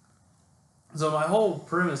 But so my whole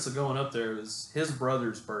premise of going up there was his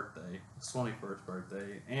brother's birthday, his 21st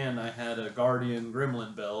birthday, and I had a Guardian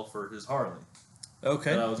Gremlin bell for his Harley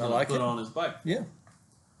Okay. that I was going to like put it. on his bike. Yeah.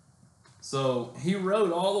 So he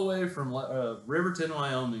rode all the way from Riverton,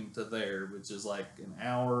 Wyoming to there, which is like an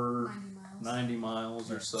hour, 90 miles. 90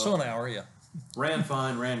 miles or so. So an hour, yeah. Ran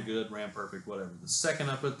fine, ran good, ran perfect, whatever. The second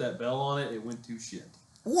I put that bell on it, it went to shit.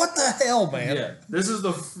 What the hell, man? Yeah, this is that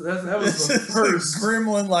was the This is first.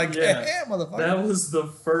 gremlin, like, Yeah. yeah, motherfucker. That was the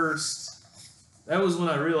first. That was when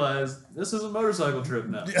I realized this is a motorcycle trip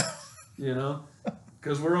now. Yeah. You know,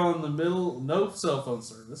 because we're on the middle, no cell phone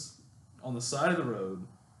service, on the side of the road.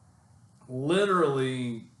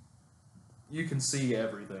 Literally, you can see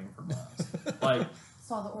everything for miles. Like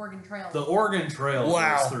Saw the Oregon Trail. the Oregon Trail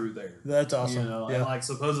Wow. goes through there. That's awesome. You know, yeah. and like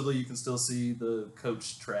supposedly you can still see the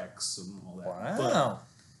coach tracks and all that. Wow.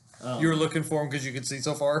 But, You were looking for him because you could see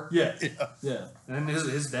so far? yeah, Yeah. yeah. And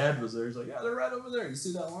his dad was there. He's like, "Yeah, they're right over there. You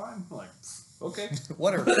see that line?" I'm like, "Okay."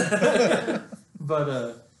 Whatever.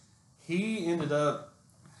 But he ended up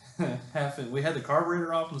having. We had the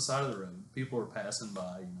carburetor off on the side of the road. People were passing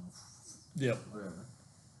by, you know, Yep. whatever.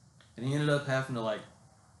 And he ended up having to like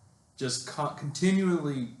just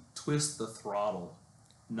continually twist the throttle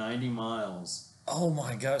 90 miles. Oh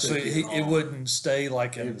my gosh. So Took it it off. wouldn't stay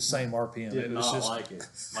like at It the same RPM. Did It was not just like it.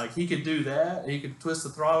 Like he could do that. He could twist the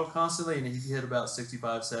throttle constantly, and he'd hit about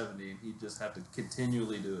 65, 70, and he'd just have to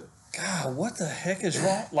continually do it. God, what the heck is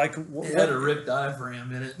wrong? Like It had a ripped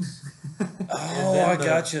diaphragm in it. Oh, I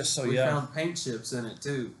gotcha. So we yeah. found paint chips in it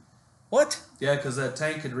too. What? Yeah, because that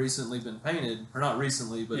tank had recently been painted, or not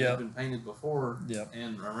recently, but it Yep. had been painted before. Yep.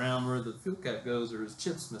 And around where the fuel cap goes, there was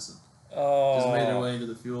chips missing. Oh. Just made their way into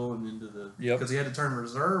the fuel and into the. Yep. Because he had to turn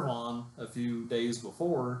reserve on a few days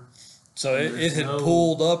before. So it There's had no-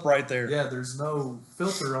 pulled up right there. Yeah, there's no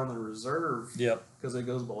filter on the reserve Yep. because it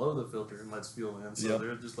goes below the filter and lets fuel in. So Yep.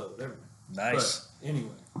 they're just let whatever. Nice. But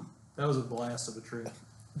anyway, that was a blast of a trip.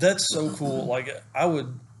 That's so cool. Like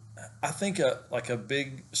I think like a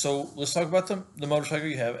big. So let's talk about the motorcycle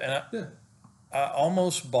you have. And Yeah. I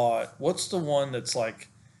almost bought. What's the one that's like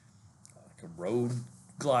a Road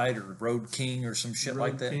Glide or Road King or some shit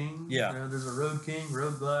like Road that? King. Yeah. There's a Road King,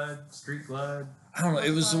 Road Glide, Street Glide. I don't know.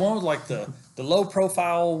 It was the one with like the low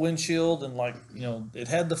profile windshield and like it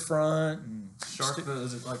had the front and Shark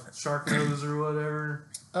nose, is it like shark nose or whatever?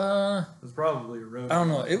 It's probably a road. I don't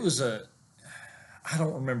know. It was I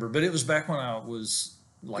don't remember, but it was back when I was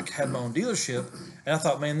like had my own dealership, and I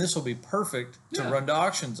thought, man, this will be perfect to Yeah. run to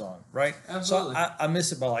auctions on, right? Absolutely. So I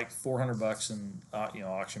miss it by like $400 in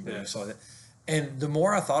auction bidding, Yeah. so like that. And the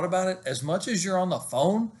more I thought about it, as much as you're on the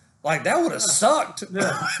phone, like that would have sucked.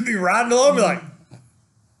 Yeah. I'd be riding along, be like,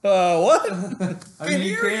 what? I mean,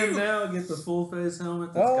 you hear can you. now get the full face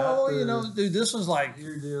helmet. That's got Oh, the dude, this was like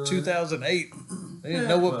ear deal in it. 2008. They didn't Yeah,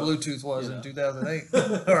 know what well, Bluetooth was you know. in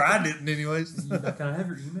 2008, or I didn't, anyways. Can I have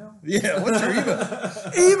your email? Yeah, what's your email?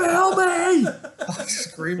 Email me!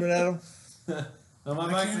 Screaming at him. No, my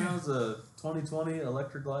I bike can't. now is a 2020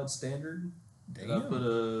 Electric Glide Standard that I Damn. put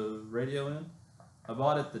a radio in. I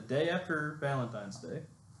bought it the day after Valentine's Day.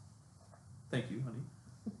 Thank you,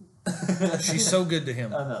 honey. She's so good to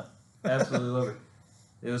him. I know. Absolutely love her.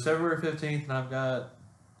 It was February 15th, and I've got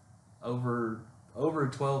over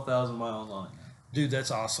 12,000 miles on it. Dude,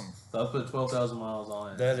 that's awesome. So I put 12,000 miles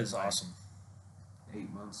on it. That is in like awesome.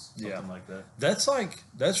 8 months, something Yeah. like that.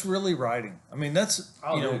 That's really riding. I mean, that's,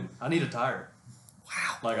 Oh, dude, I need a tire.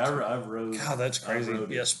 wow. Like I rode. God, that's I crazy.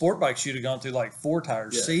 rode it. Yeah, sport bikes, you'd have gone through like 4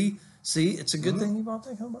 tires. Yeah. See, it's a good Mhm. thing you bought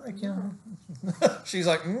that kind of bike, She's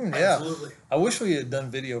like, yeah. Absolutely. I wish we had done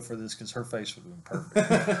video for this because her face would have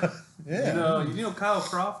been perfect. Yeah. You know Kyle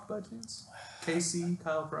Croft by chance? KC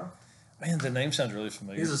Kyle Croft. Man, the name sounds really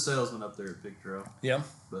familiar. He's a salesman up there at Big Trail, Yeah.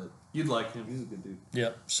 but you'd like him. He's a good dude.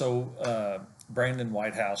 Yeah. So Brandon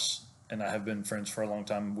Whitehouse and I have been friends for a long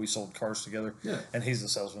time. We sold cars together. Yeah. And he's a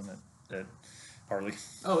salesman at Harley.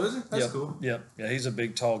 Oh, is he? That's Yep. cool. Yep. Yeah, he's a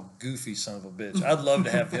big, tall, goofy son of a bitch. I'd love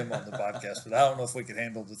to have him on the podcast, but I don't know if we could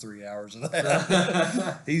handle the 3 hours of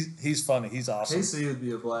that. He's funny. He's awesome. Casey would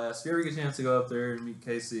be a blast. If you ever get a chance to go up there and meet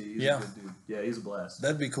Casey, he's Yeah. a good dude. Yeah, he's a blast.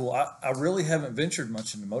 That'd be cool. I really haven't ventured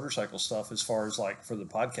much into motorcycle stuff as far as like for the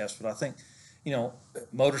podcast, but I think,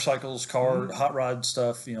 motorcycles, car, hot rod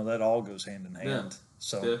stuff, that all goes hand in hand. Yeah.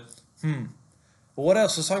 So, Yeah. Well, what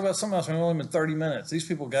else? Let's talk about something else. We've only been 30 minutes. These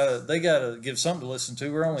people gotta give something to listen to.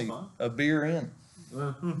 We're only That's fine. a beer in.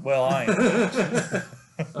 Uh, Well, I ain't.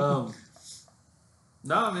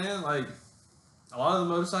 No, man, like a lot of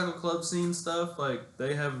the motorcycle club scene stuff, like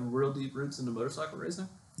they have real deep roots into motorcycle racing,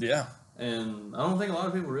 Yeah. and I don't think a lot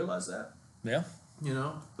of people realize that. Yeah.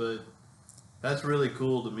 But that's really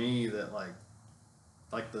cool to me that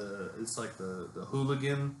it's like the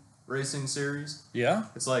hooligan racing series. Yeah.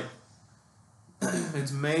 It's like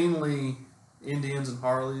it's mainly Indians and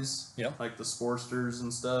Harleys, Yep. like the Sportsters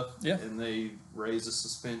and stuff. Yeah. And they raise the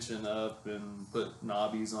suspension up and put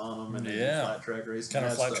knobbies on them and they do Yeah. flat track racing. Kind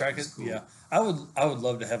of That flat stuff track is it. cool. Yeah. I would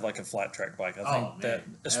love to have like a flat track bike. I think Oh, that,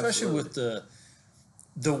 man. especially with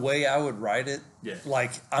the way I would ride it, Yeah.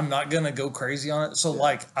 like I'm not gonna go crazy on it. So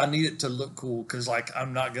like I need it to look cool because like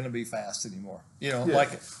I'm not gonna be fast anymore. Yeah.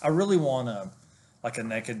 Like I really want a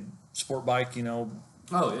naked sport bike. Oh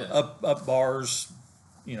yeah. Up bars.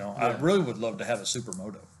 I Yeah. really would love to have a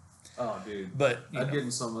supermoto. Oh dude. But I'd get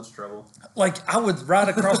in so much trouble. like I would ride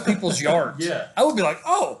across people's yards. Yeah. I would be like,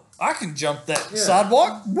 oh, I can jump that Yeah.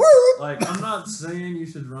 sidewalk. Woo! Like I'm not saying you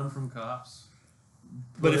should run from cops.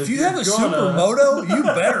 But if you you're have a gonna- supermoto, you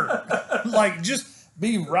better like just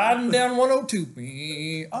be riding down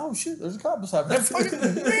 102. Oh shit, there's a cop beside me. They're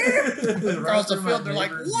fucking across the field. They're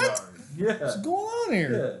like, what? Yeah. What's going on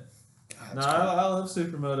here? Yeah. God, No, it's I love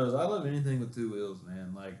supermotos. I love anything with two wheels,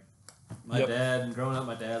 man. Like my Yep. dad, and growing up,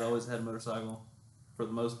 my dad always had a motorcycle. For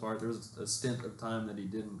the most part, there was a stint of time that he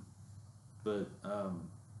didn't. But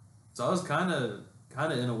so I was kind of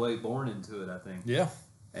in a way born into it, I think. Yeah,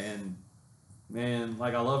 And man,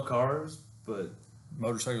 like I love cars, but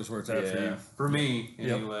motorcycles where it's at for yeah, you. for me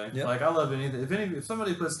Yep. anyway. Yep. Like I love anything. If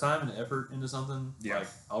somebody puts time and effort into something, Yeah. like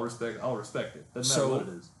I'll respect it. Doesn't So- matter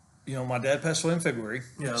what it is. My dad passed away in February.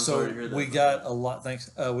 Yeah, I'm so sorry to hear that. we got a lot. Thanks.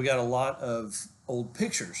 We got a lot of old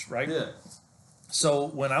pictures, right? Yeah. So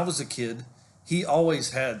when I was a kid, he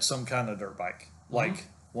always had some kind of dirt bike, like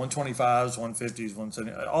 125s, 150s,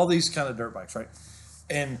 170, all these kind of dirt bikes, right?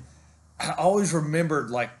 And I always remembered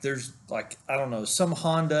like there's like I don't know, some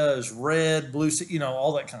Honda is red, blue,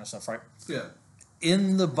 all that kind of stuff, right? Yeah.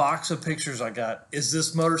 In the box of pictures I got is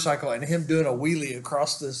this motorcycle and him doing a wheelie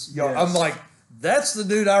across this yard. Yes. I'm like, that's the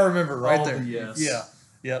dude I remember right Oh, there. yes. Yeah.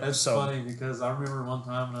 Yeah. That's so funny because I remember one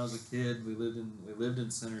time when I was a kid, we lived in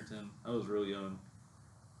Centerton. I was real young,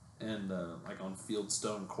 and like on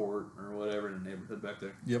Fieldstone Court or whatever in the neighborhood back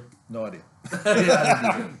there. Yep. No idea.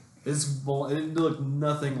 Yeah, it didn't look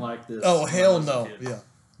nothing like this. Oh when I hell was a no. kid. Yeah.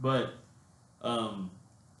 But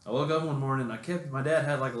I woke up one morning. My dad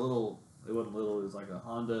had like a little. It wasn't little. It was like a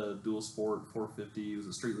Honda Dual Sport 450. It was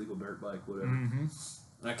a street legal dirt bike, whatever. Mm-hmm.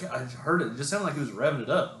 And I heard it. It just sounded like he was revving it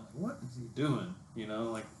up. I'm like, what is he doing?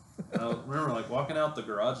 Like I remember like walking out the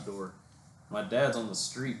garage door. My dad's on the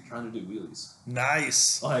street trying to do wheelies.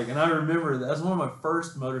 Nice. Like, and I remember that's one of my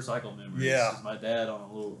first motorcycle memories. Yeah. Is my dad on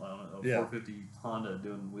a little, Yeah. 450 Honda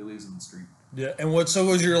doing wheelies in the street. Yeah. And what so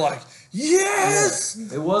was you're like, yes.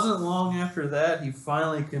 It wasn't long after that he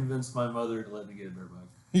finally convinced my mother to let me get a dirt bike.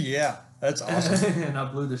 Yeah. That's awesome. And I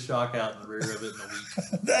blew the shock out in the rear of it in a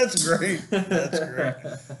week. That's great. That's great.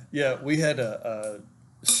 Yeah, we had a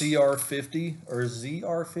CR50 or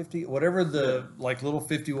ZR50, whatever the like little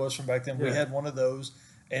 50 was from back then. We Yeah. had one of those,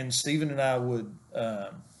 and Steven and I would.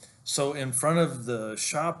 So in front of the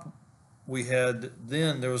shop, we had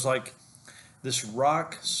there was like this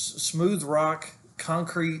smooth rock,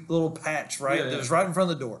 concrete little patch, right? Yeah, That yeah. was right in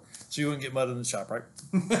front of the door, so you wouldn't get mud in the shop, right?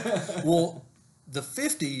 Well, the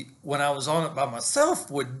 50 when I was on it by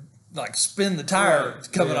myself would like spin the tire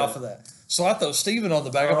Right, coming yeah. off of that. So I throw Steven on the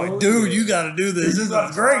back. I'm Oh, like, dude, yeah. you got to do this. This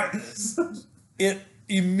is great. It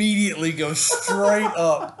immediately goes straight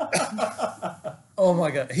up. Oh my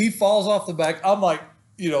God. He falls off the back. I'm like,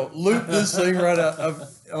 loop this thing right out.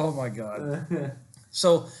 Oh my God.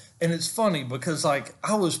 So, and it's funny because like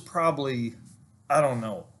I was probably, I don't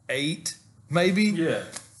know, 8 maybe. Yeah.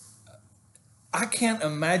 I can't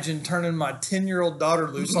imagine turning my 10-year-old daughter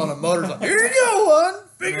loose on a motorcycle. Here you go, one.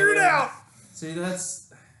 Figure it out. See, that's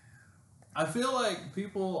I feel like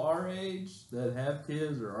people our age that have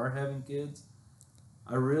kids or are having kids,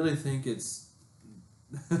 I really think it's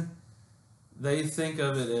they think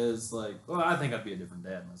of it as like, well, I think I'd be a different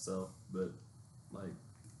dad myself, but like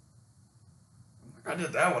I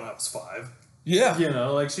did that when I was 5. Yeah. You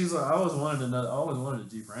know, like she's like, I always wanted a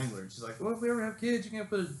Jeep Wrangler. She's like, well, if we ever have kids, you can't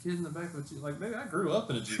put a kid in the back of a Jeep. Like, maybe I grew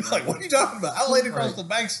up in a Jeep Wrangler. Like, what are you talking about? I laid across Like, the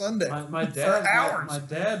bank Sunday. My dad, for hours. my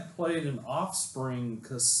dad played an Offspring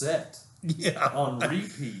cassette Yeah. on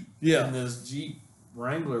repeat Yeah. in this Jeep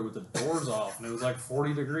Wrangler with the doors off, and it was like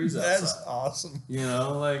 40 degrees That's outside. awesome. You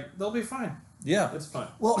know, like they'll be fine. Yeah. It's fine.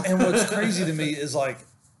 Well, and what's crazy to me is like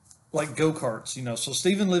go karts. You know, so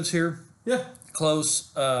Steven lives here Yeah.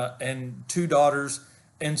 close, and 2 daughters,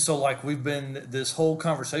 and so like we've been this whole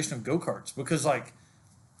conversation of go karts because like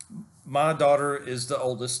my daughter is the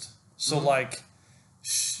oldest, so like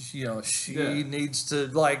she Yeah. needs to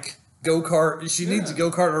like go kart. She needs a Yeah.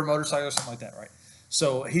 go kart or a motorcycle or something like that, right?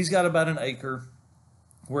 So he's got about an acre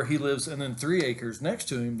where he lives, and then 3 acres next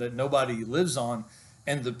to him that nobody lives on,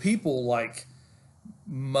 and the people like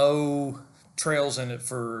mow trails in it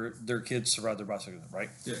for their kids to ride their bicycles, right?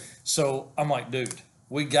 Yeah. So I'm like, dude,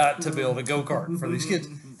 we got to build a go kart for these kids.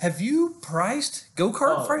 Have you priced go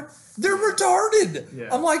kart Oh. for? They're retarded. Yeah.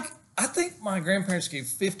 I'm like, I think my grandparents gave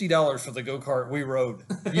 $50 for the go kart we rode,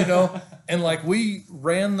 you know, and like we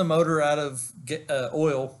ran the motor out of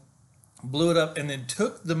oil, blew it up, and then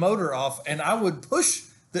took the motor off, and I would push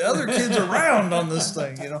the other kids around on this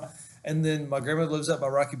thing, you know. And then my grandmother lives up by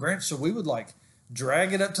Rocky Branch, so we would like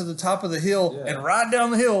drag it up to the top of the hill Yeah. and ride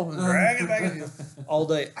down the hill and drag it back in all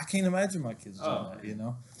day. I can't imagine my kids doing Oh, that, you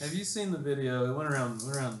know. Have you seen the video? It went around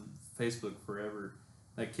Facebook forever.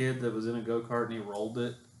 That kid that was in a go kart and he rolled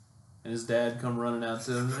it, and his dad come running out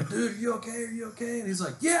to him. He's like, dude, you okay? Are you okay? And he's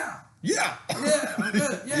like, yeah, Yeah. yeah, I'm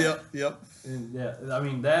good, yeah. Yep. And yeah, I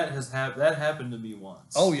mean that that happened to me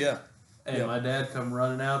once. Oh yeah. And yeah. my dad come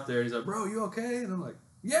running out there. He's like, bro, you okay? And I'm like,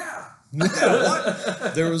 yeah.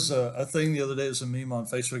 What? There was a thing the other day. It was a meme on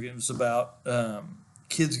Facebook. It was about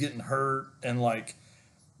kids getting hurt and like,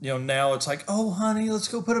 you know, now it's like, oh honey, let's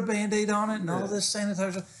go put a Band-Aid on it and all Yeah. this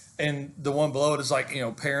sanitizer. And the one below it is like, you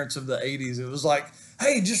know, parents of the 80s. It was like,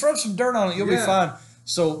 hey, just rub some dirt on it. You'll be Yeah. fine.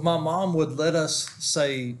 So my mom would let us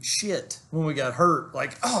say shit when we got hurt.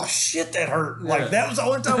 Like, oh, shit, that hurt. Yeah. Like, that was the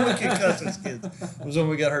only time we could cuss as kids. Was when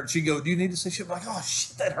we got hurt. She'd go, do you need to say shit? I'm like, oh,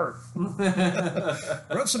 shit, that hurt.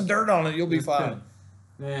 Rub some dirt on it. You'll be fine.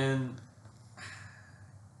 Man,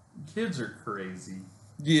 kids are crazy.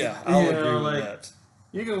 Yeah, I'll You agree know, with like- that.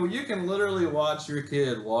 You can literally watch your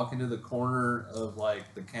kid walk into the corner of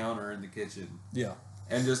like the counter in the kitchen Yeah.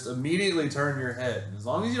 and just immediately turn your head. As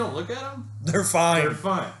long as you don't look at them, They're fine. they're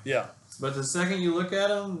fine. Yeah. But the second you look at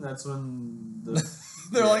them, that's when the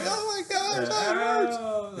They're like, oh my gosh, that hurts.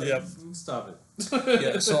 oh, Yep. Stop it.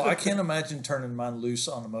 Yeah, so I can't imagine turning mine loose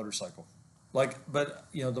on a motorcycle. Like, but,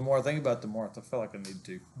 you know, the more I think about it, the more I feel like I need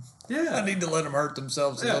to. Yeah. I need to let them hurt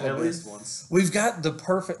themselves a Yeah, little at bit. least once. We've got the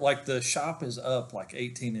perfect, like the shop is up like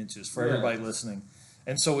 18 inches for Yeah. everybody listening.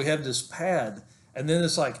 And so we have this pad, and then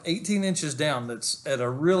it's like 18 inches down that's at a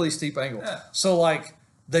really steep angle. Yeah. So, like,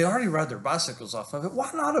 they already ride their bicycles off of it.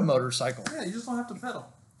 Why not a motorcycle? Yeah, you just don't have to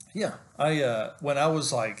pedal. Yeah. When I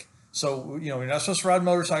was like, so, you know, you're not supposed to ride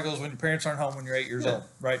motorcycles when your parents aren't home when you're 8 years Yeah. old,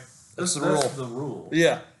 right? That's the That's rule. the rule.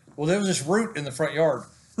 Yeah. Well, there was this route in the front yard,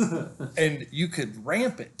 and you could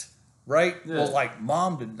ramp it, right? Yeah. Well, like,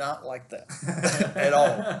 Mom did not like that at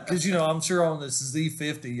all. Because, you know, I'm sure on this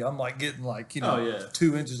Z50, I'm like getting like, you know, Oh, yeah.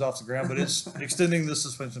 2 inches off the ground, but it's extending the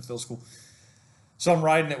suspension feels cool. So I'm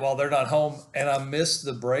riding it while they're not home, and I miss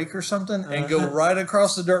the brake or something and go right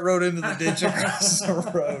across the dirt road into the ditch across the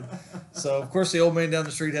road. So, of course, the old man down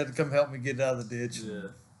the street had to come help me get out of the ditch. Yeah.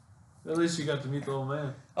 At least you got to meet the old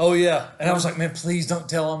man. Oh, yeah. And I was like, man, please don't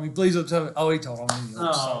tell on me. Please don't tell me. Oh, he told on me. You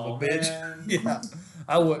little son Oh, of a bitch. man. Yeah.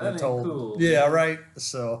 I wouldn't That have ain't told. cool, Yeah, man. right.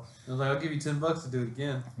 So I was like, I'll give you $10 to do it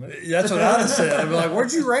again. that's what I'd have said. I'd be like,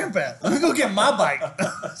 where'd you ramp at? Let me go get my bike.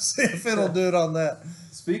 See if it'll do it on that.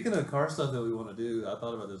 Speaking of car stuff that we want to do, I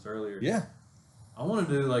thought about this earlier. Yeah. I want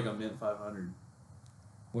to do like a Mint 500.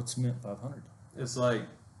 What's Mint 500? It's like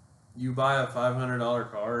you buy a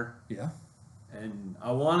 $500 car, Yeah. and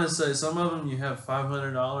I want to say some of them you have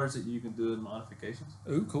 $500 that you can do in modifications,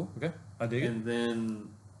 Ooh, cool. Okay. I dig it. and then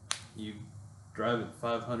you drive it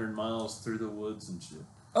 500 miles through the woods and shit.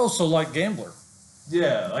 Oh, so like Gambler.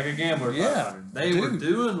 Yeah, like a Gambler Yeah, 500. They were dude.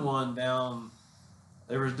 doing one down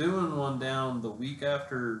They were doing one down the week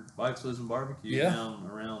after Bikes, Blues, and Barbecue Yeah. down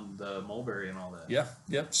around Mulberry and all that. Yeah,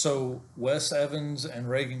 yep. So Wes Evans and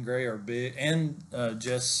Reagan Gray are big, and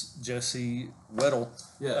Jesse Weddle.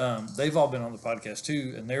 Yeah. They've all been on the podcast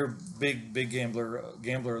too, and they're big gambler of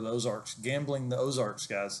the Ozarks, gambling the Ozarks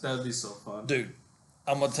guys. That'd be so fun. Dude,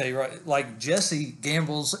 I'm gonna tell you right, like Jesse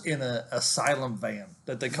gambles in a asylum van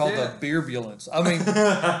that they call the beer ambulance. I mean,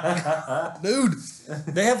 dude,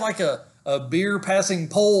 they have like a beer passing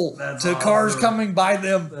pole That's to cars awesome. coming by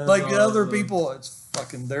them, That's like the other awesome. people. It's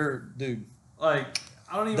fucking their dude. Like,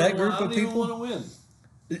 I don't even That group want, I of don't even people? want to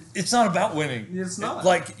win. It's not about winning. It's not.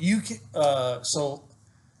 Like you can. So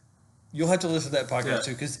you'll have to listen to that podcast Yeah.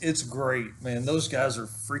 too because it's great, man. Those guys are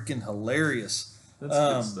freaking hilarious. That's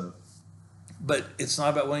good stuff. But it's not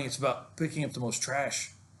about winning. It's about picking up the most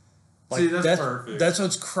trash. See, that's perfect. That's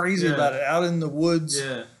what's crazy Yeah. about it. Out in the woods,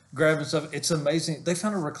 Yeah. grabbing stuff. It's amazing. They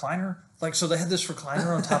found a recliner. Like, so they had this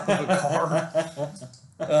recliner on top of a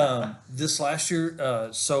car. This last year,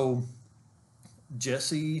 so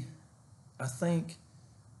Jesse, I think,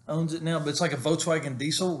 owns it now, but it's like a Volkswagen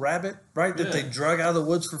diesel Rabbit, right? That they Yeah. drug out of the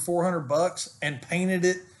woods for $400 and painted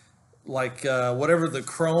it like whatever the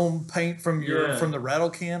chrome paint from Yeah. from the rattle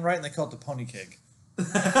can, right? And they call it the pony keg.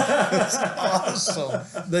 It's awesome.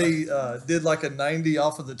 They did like a 90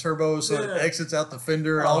 off of the turbo, so Yeah. it exits out the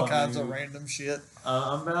fender and all Oh, kinds of dude. random shit.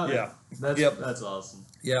 I'm about Yeah. it. That's, Yep. that's awesome.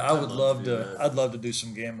 Yeah, I would love do to. that. I'd love to do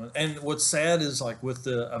some gambling. And what's sad is like with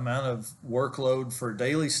the amount of workload for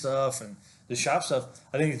daily stuff and the shop stuff,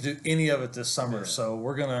 I didn't get to do any of it this summer. Yeah. So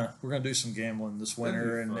we're gonna do some gambling this That'd be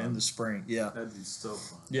winter and fun. in the spring. Yeah. That'd be so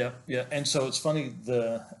fun. Yeah, yeah, and so it's funny.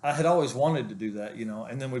 I had always wanted to do that,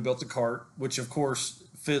 and then we built the cart, which of course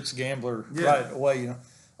fits gambler Yeah. right away,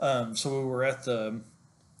 So we were at the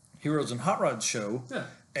Heroes and Hot Rods show, Yeah.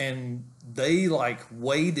 and they like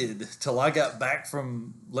waited till I got back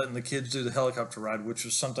from letting the kids do the helicopter ride, which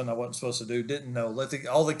was something I wasn't supposed to do. Didn't know. Let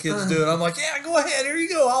all the kids do it. I'm like, yeah, go ahead. Here you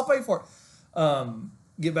go. I'll pay for it.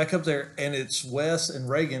 Get back up there, and it's Wes and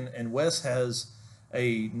Reagan, and Wes has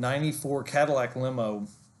a '94 Cadillac limo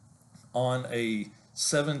on a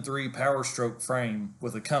 7.3 Power Stroke frame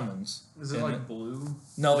with a Cummins. Is it in like blue?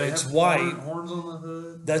 No, Do they it's have white. Horns on the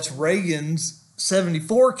hood. That's Reagan's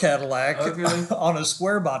 '74 Cadillac Okay. on a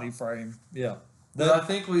square body frame. Yeah. But I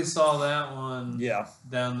think we saw that one Yeah.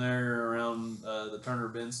 down there around the Turner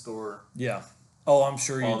Benz store Yeah. Oh, I'm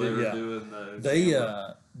sure you while they did. were Yeah. doing the. They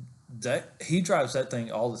camera. that he drives that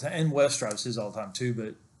thing all the time, and Wes drives his all the time too.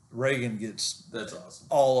 But Reagan gets That's awesome.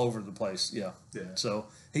 all over the place. Yeah. Yeah. So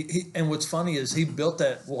he and what's funny is he built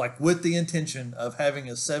that like with the intention of having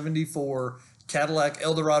a '74 Cadillac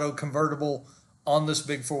Eldorado convertible on this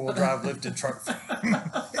big 4-wheel drive lifted truck frame.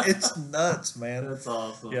 It's nuts, man. That's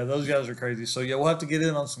awesome. Yeah, those guys are crazy. So yeah, we'll have to get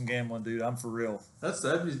in on some gambling, dude. I'm for real.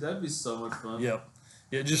 That'd be so much fun. Yep.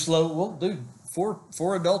 Yeah, just slow. Well, dude,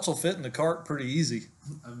 four adults will fit in the cart pretty easy.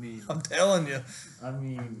 I mean, I'm telling you.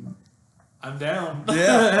 I'm down.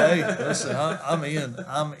 Yeah. Hey, listen, I'm in.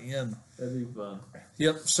 I'm in. That'd be fun.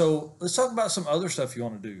 Yep. So let's talk about some other stuff you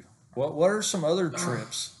want to do. What are some other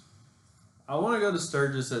trips? I want to go to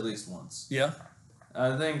Sturgis at least once. Yeah.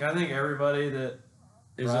 I think everybody that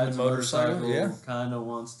Is rides it the motorcycle? Yeah. kind of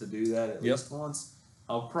wants to do that at Yep. least once.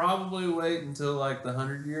 I'll probably wait until like the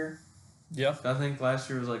 100 year. Yeah. I think last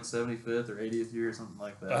year was like 75th or 80th year or something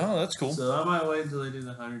like that. Oh, that's cool. So I might wait until they do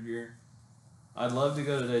the 100 year. I'd love to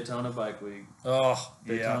go to Daytona Bike Week. Oh,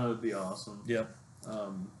 Daytona yeah. would be awesome. Yep.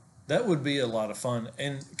 Um, That would be a lot of fun.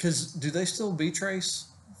 And because do they still beach race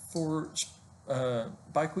for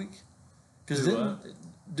Bike Week? Because Do didn't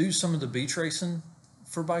do some of the beach racing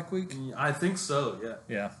for Bike Week? I think so, yeah.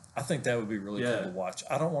 Yeah, I think that would be really Yeah. cool to watch.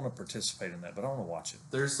 I don't want to participate in that, but I want to watch it.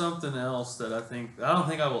 There's something else that I don't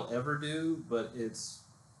think I will ever do, but it's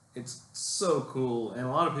so cool, and a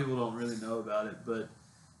lot of people don't really know about it, but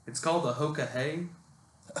it's called the Hoka Hay,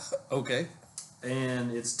 Okay.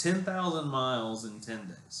 and it's 10,000 miles in 10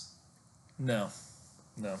 days. No.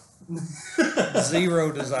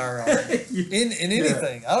 Zero desire on it. In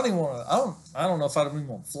anything. I don't even want to. I don't know if I don't even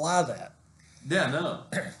want to fly that. Yeah, no.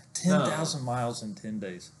 10,000 miles in 10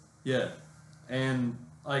 days. Yeah, and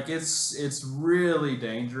like it's really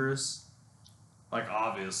dangerous. Like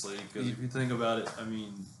obviously, because if you think about it, I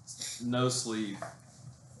mean, no sleep.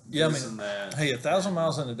 Yeah, this I mean, and that. hey, 1,000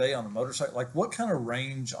 miles in a day on a motorcycle. Like, what kind of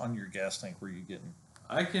range on your gas tank were you getting?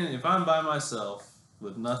 I can if I'm by myself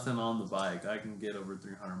with nothing on the bike, I can get over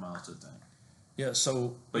 300 miles to the tank. Yeah,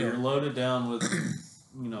 so But you you're know, loaded down with,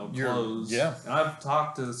 You're- clothes. yeah. And I've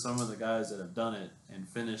talked to some of the guys that have done it and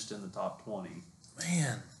finished in the top 20.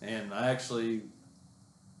 man. And I actually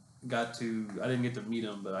I didn't get to meet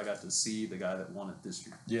him, but I got to see the guy that won it this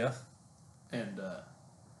year, Yeah. and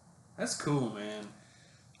that's cool, man.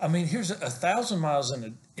 I mean, here's 1,000 miles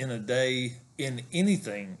in a day in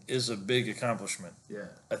anything is a big accomplishment. Yeah,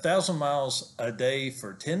 1,000 miles a day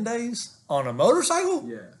for 10 days on a motorcycle?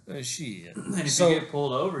 yeah. Shit. And if So- you get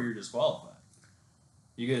pulled over, you're disqualified.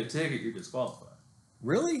 You get a ticket, you're disqualified.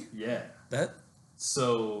 Really? Yeah. That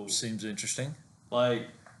So seems interesting. like,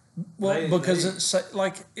 Well, because they-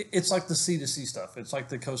 it's like the sea to sea stuff. It's like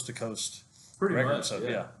the coast to coast pretty record much, stuff. yeah.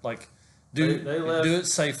 Yeah. Like do They left- do it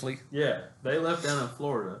safely. Yeah, they left down in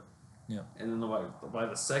Florida. Yeah. And then by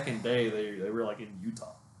the second day, they were like in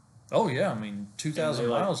Utah. Oh yeah, I mean 2,000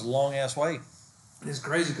 And they, like- miles, long ass way. It's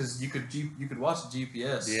crazy because you could watch the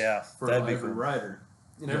GPS. Yeah, For that'd be every cool. rider,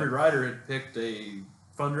 and Yeah. every rider had picked a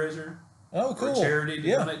fundraiser Oh, or cool. a charity to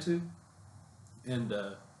Yeah. donate to, and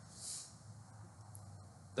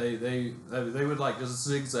they would like just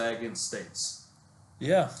zigzag in states.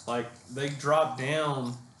 Yeah. Like they dropped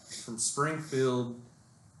down from Springfield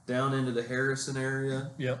down into the Harrison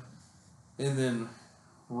area, Yep. and then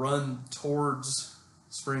run towards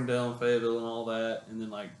Springdale and Fayetteville and all that, and then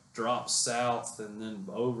like drop south and then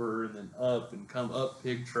over and then up and come up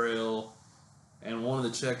Pig Trail. And one of the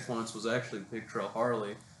checkpoints was actually Pig Trail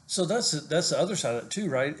Harley. So that's the other side of it too,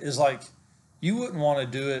 right? Is like you wouldn't want to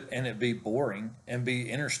do it and it be boring and be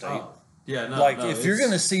interstate. Oh, yeah, no, like no, if you're it's-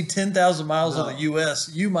 going to see 10,000 miles of No. the U.S.,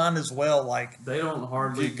 you might as well like. they don't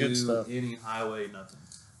hardly Get good do stuff. any highway, nothing.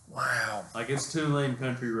 Wow, Like it's 2-lane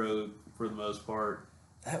country road for the most part.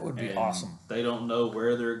 that would be And awesome. They don't know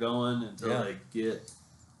where they're going until Yeah.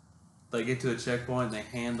 they get to a checkpoint and they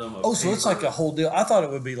hand them a Oh, so it's paper. like a whole deal. I thought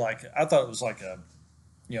it would be like I thought it was like a,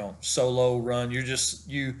 solo run.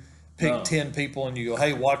 You pick No. 10 people and you go,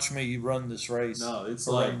 hey, watch me run this race. No, it's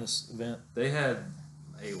or like run this event. they had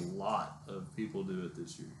a lot of people do it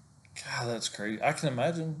this year. God, that's crazy. I can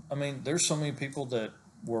imagine. I mean, there's so many people that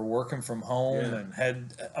were working from home Yeah. and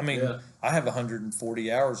had. I mean, Yeah. I have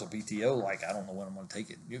 140 hours of PTO. Like, I don't know when I'm going to take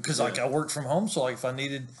it because, like, Yeah. I worked from home. So, like, if I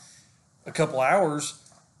needed a couple hours,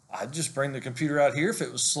 I'd just bring the computer out here if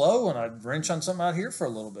it was slow, and I'd wrench on something out here for a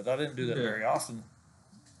little bit. I didn't do that Yeah. very often.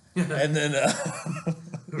 And then,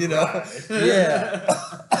 yeah.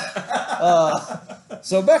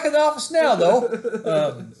 So back in the office now,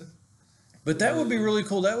 though. But that would be really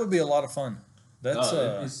cool. That would be a lot of fun. That's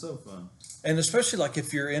it'd be so fun. and especially like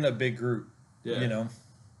if you're in a big group, Yeah.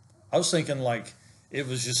 I was thinking like it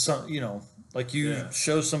was just some, like you Yeah.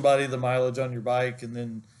 show somebody the mileage on your bike and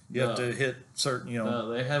then you have No. to hit certain, No,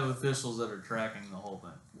 they have officials that are tracking the whole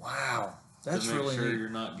thing. wow, that's to make really sure neat. you're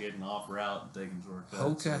not getting off route and taking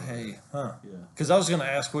shortcuts. Okay, huh? Yeah. Because I was going to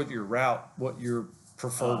ask what your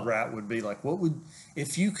preferred Oh. route would be. Like, what would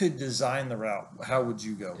if you could design the route? How would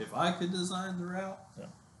you go? If I could design the route,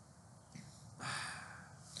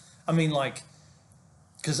 I mean, like,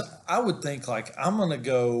 because I would think like I'm gonna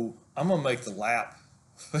make the lap.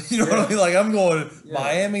 You know what I Yeah. mean? Like I'm going Yeah.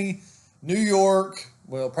 Miami, New York,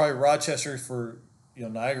 well probably Rochester for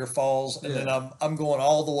Niagara Falls, and then Yeah. I'm going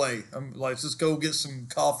all the way. I'm like, let's go get some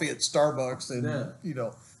coffee at Starbucks in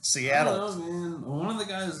Yeah. Seattle. I don't know, man. One of the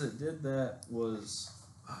guys that did that was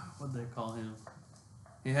what did they call him?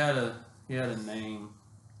 He had a name.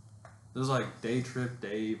 It was like Day Trip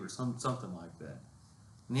Dave or something like that.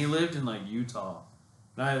 And he lived in like Utah.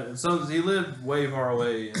 And he lived way far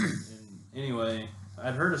away. And anyway,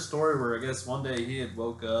 I'd heard a story where I guess one day he had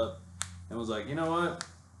woke up and was like, you know what?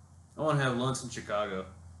 I want to have lunch in Chicago.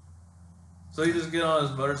 So he just get on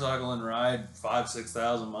his motorcycle and ride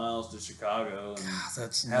 5,000-6,000 miles to Chicago and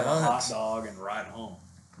That's have a hot nuts. dog and ride home.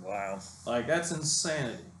 Wow. Like that's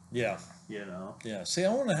insanity, Yeah. you know. Yeah. See,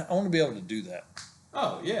 I want to be able to do that.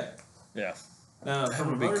 Oh yeah. Yeah. Now That from a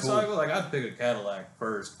would be cool. motorcycle, like I'd pick a Cadillac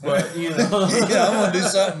first, but you know. Yeah, I'm gonna do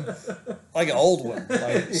something like an old one,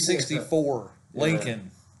 like '64 Yeah.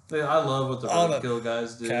 Lincoln Yeah, I love what the On a roadkill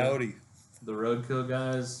guys do. Coyote. The roadkill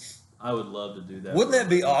guys, I would love to do that. Wouldn't that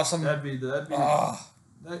be awesome? That'd be Ah,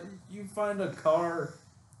 that you find a car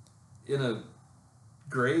in a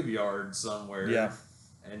graveyard somewhere. Yeah.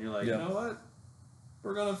 And you're like, Yeah. you know what?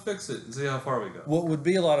 We're gonna fix it and see how far we go. what would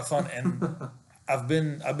be a lot of fun, and I've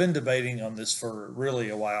been debating on this for really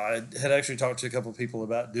a while. I had actually talked to a couple of people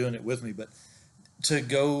about doing it with me, but to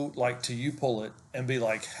go like to you pull it and be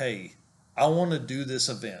like, hey, I want to do this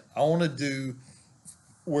event. I want to do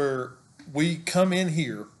where we come in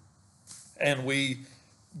here and we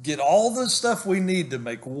get all the stuff we need to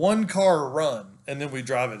make one car run, and then we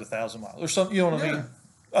drive it 1,000 miles or something. You know what I Yeah. mean?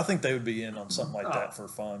 I think they would be in on something like Oh, that for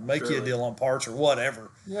fun. Make you a surely. deal on parts or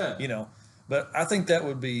whatever, Yeah. But I think that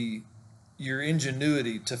would be, your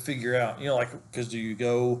ingenuity to figure out, like, because do you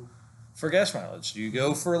go for gas mileage? Do you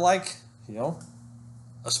go for like,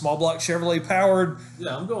 a small block Chevrolet powered?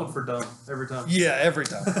 Yeah, I'm going for dumb every time. Yeah, every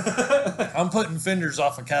time. I'm putting fenders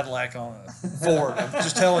off a Cadillac on a Ford. I'm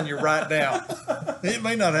just telling you right now. It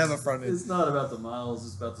may not have a front end. It's not about the miles;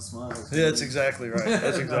 it's about the smiles. Yeah, that's exactly right.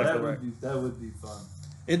 That's exactly right. That would be fun.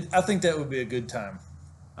 I think that would be a good time.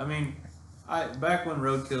 I mean, back when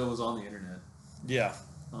Roadkill was on the internet, Yeah.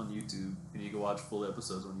 on YouTube, and you can watch full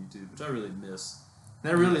episodes on YouTube, which I really miss.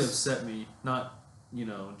 That really upset me. Not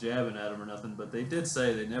jabbing at them or nothing, but they did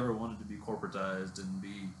say they never wanted to be corporatized and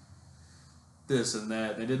be this and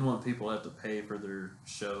that. They didn't want people to have to pay for their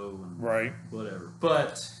show and whatever.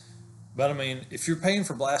 But I mean, if you're paying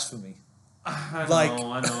for blasphemy, I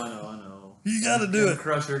know. You got to do it.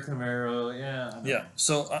 Crusher Camaro, yeah. Yeah.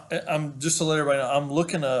 So I'm just to let everybody know, I'm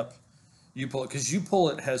looking up U-Pull-It because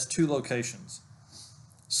U-Pull-It has 2 locations.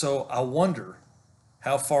 So I wonder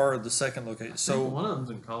how far the second location. So one of them's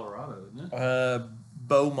in Colorado, isn't it?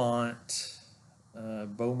 Beaumont,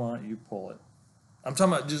 U-Pull-It. I'm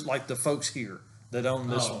talking about just like the folks here that own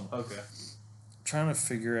this one. Okay. Trying to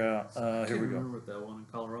figure out. Here we go. I remember what that one in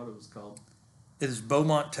Colorado was called. It is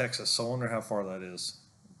Beaumont, Texas. So I wonder how far that is.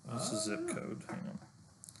 What's the zip code? Hang on.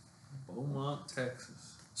 Beaumont,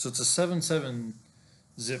 Texas. So it's a 77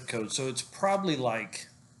 zip code. So it's probably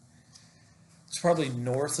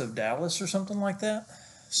north of Dallas or something like that.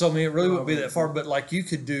 So I mean, it really wouldn't be that far. But like you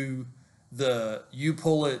could do the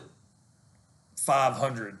U-Pull-It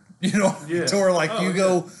 500. Yeah. To where like you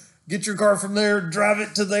go get your car from there, drive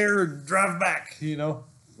it to there, and drive back.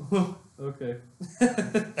 Okay.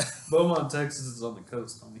 Beaumont, Texas is on the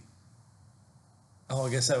coast, homie. Oh, I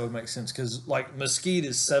guess that would make sense because like Mesquite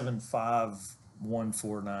is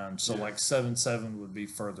 75149, so like 77 would be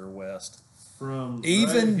further west. From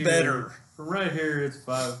even right better. Here, from right here, it's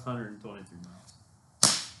 523 miles.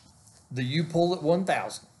 The U-Pull-It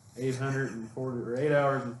 1000. 8 hours and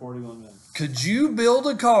 41 minutes. Could you build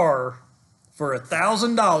a car for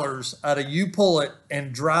 $1,000 out of U-Pull-It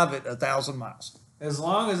and drive it 1,000 miles? As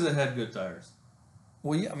long as it had good tires.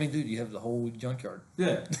 Well, yeah. I mean, dude, you have the whole junkyard.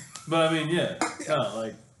 Yeah, but I mean, yeah,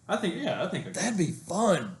 like I think I could. That'd be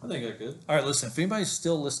fun. I think I could. All right, listen. If anybody's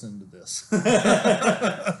still listening to this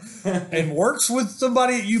and works with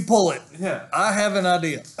somebody at U-Pull-It, Yeah, I have an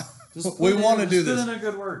idea. We want to do this. Put in a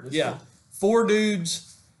good word. It's Yeah, cool. 4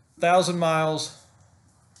 dudes, 1,000 miles.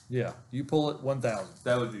 Yeah, U-Pull-It 1,000.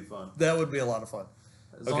 That would be fun. That would be a lot of fun.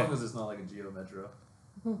 As long as it's not like a Geo Metro.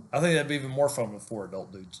 I think that'd be even more fun with 4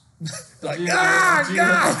 adult dudes. Like, Geo- God,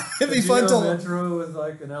 Geo- it'd be a fun Geo to. Metro with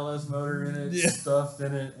like an LS motor in it, Yeah. stuffed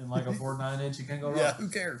in it, and like a 9-inch. You can't go wrong. Yeah, who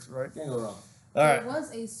cares, right? Can't go wrong. All right. There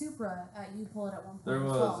was a Supra at U-Pull-It at one point. There as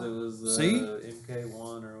was. well. It was See?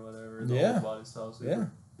 MK1 or whatever. The Yeah. old body style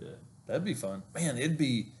Super. Yeah. That'd be fun. Man, it'd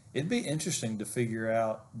be interesting to figure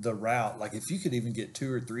out the route. Like if you could even get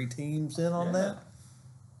 2 or 3 teams in on that.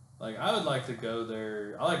 Like I would like to go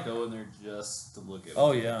there. I like going there just to look at.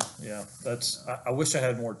 Oh yeah, yeah. That's. I wish I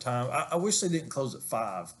had more time. I wish they didn't close at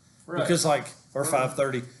 5 Right. because or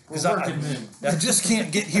 5:30 because We're working men. I just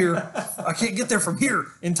can't get here. I can't get there from here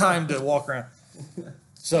in time to walk around.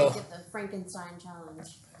 So Get the Frankenstein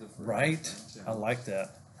challenge. right, I like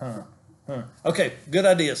that. Huh. Okay, good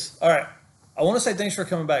ideas. All right, I want to say thanks for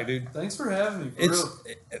coming back, dude. Thanks for having me.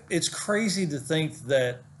 It's crazy to think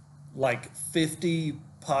that like 50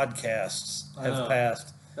 podcasts I have know.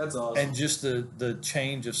 passed. That's awesome. And just the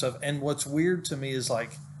change of stuff. And what's weird to me is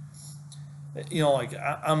like, like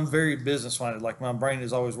I'm very business minded. Like my brain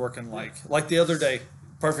is always working. Like the other day,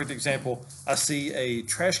 perfect example. I see a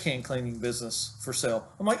trash can cleaning business for sale.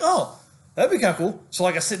 I'm like, oh, that'd be kind of cool. So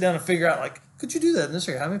like I sit down and figure out like, could you do that in this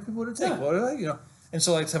area? How many people would it take? Yeah. What do they, And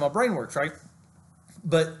so like I said, my brain works, right?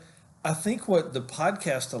 But I think what the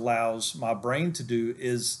podcast allows my brain to do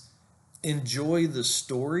is enjoy the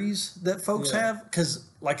stories that folks have, because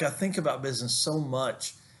like I think about business so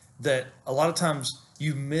much that a lot of times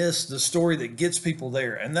you miss the story that gets people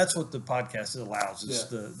there, and that's what the podcast allows is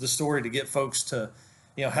the story to get folks to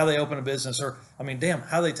how they open a business, or I mean damn,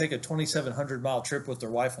 how they take a 2,700-mile trip with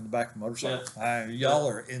their wife on the back of a motorcycle. Y'all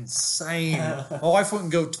are insane. My wife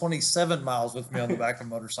wouldn't go 27 miles with me on the back of a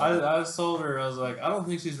motorcycle. I told her, I was like, I don't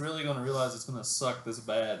think she's really going to realize it's going to suck this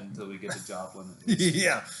bad until we get to Joplin.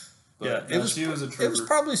 Yeah. But she was a trooper. It was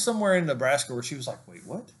probably somewhere in Nebraska where she was like, "Wait,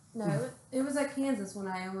 what?" No, it was at Kansas when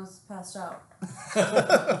I almost passed out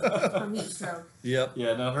from heat stroke. Yep.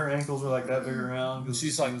 Yeah, no, her ankles were like that big around. 'Cause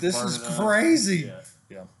She's she like, was "This is burning up." crazy."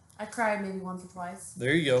 Yeah. I cried maybe once or twice.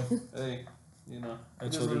 There you go. Hey,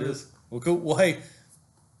 That's what it is. Well, cool. Well, hey,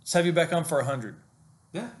 let's have you back on for 100.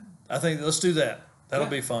 Yeah. I think let's do that. That'll Yeah.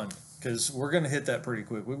 be fun. because we're going to hit that pretty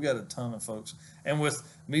quick. We've got a ton of folks. And with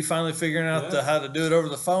me finally figuring out Yeah. how to do it over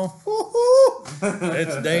the phone, woo-hoo,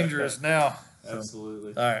 it's dangerous now.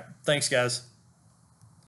 Absolutely. All right. Thanks, guys.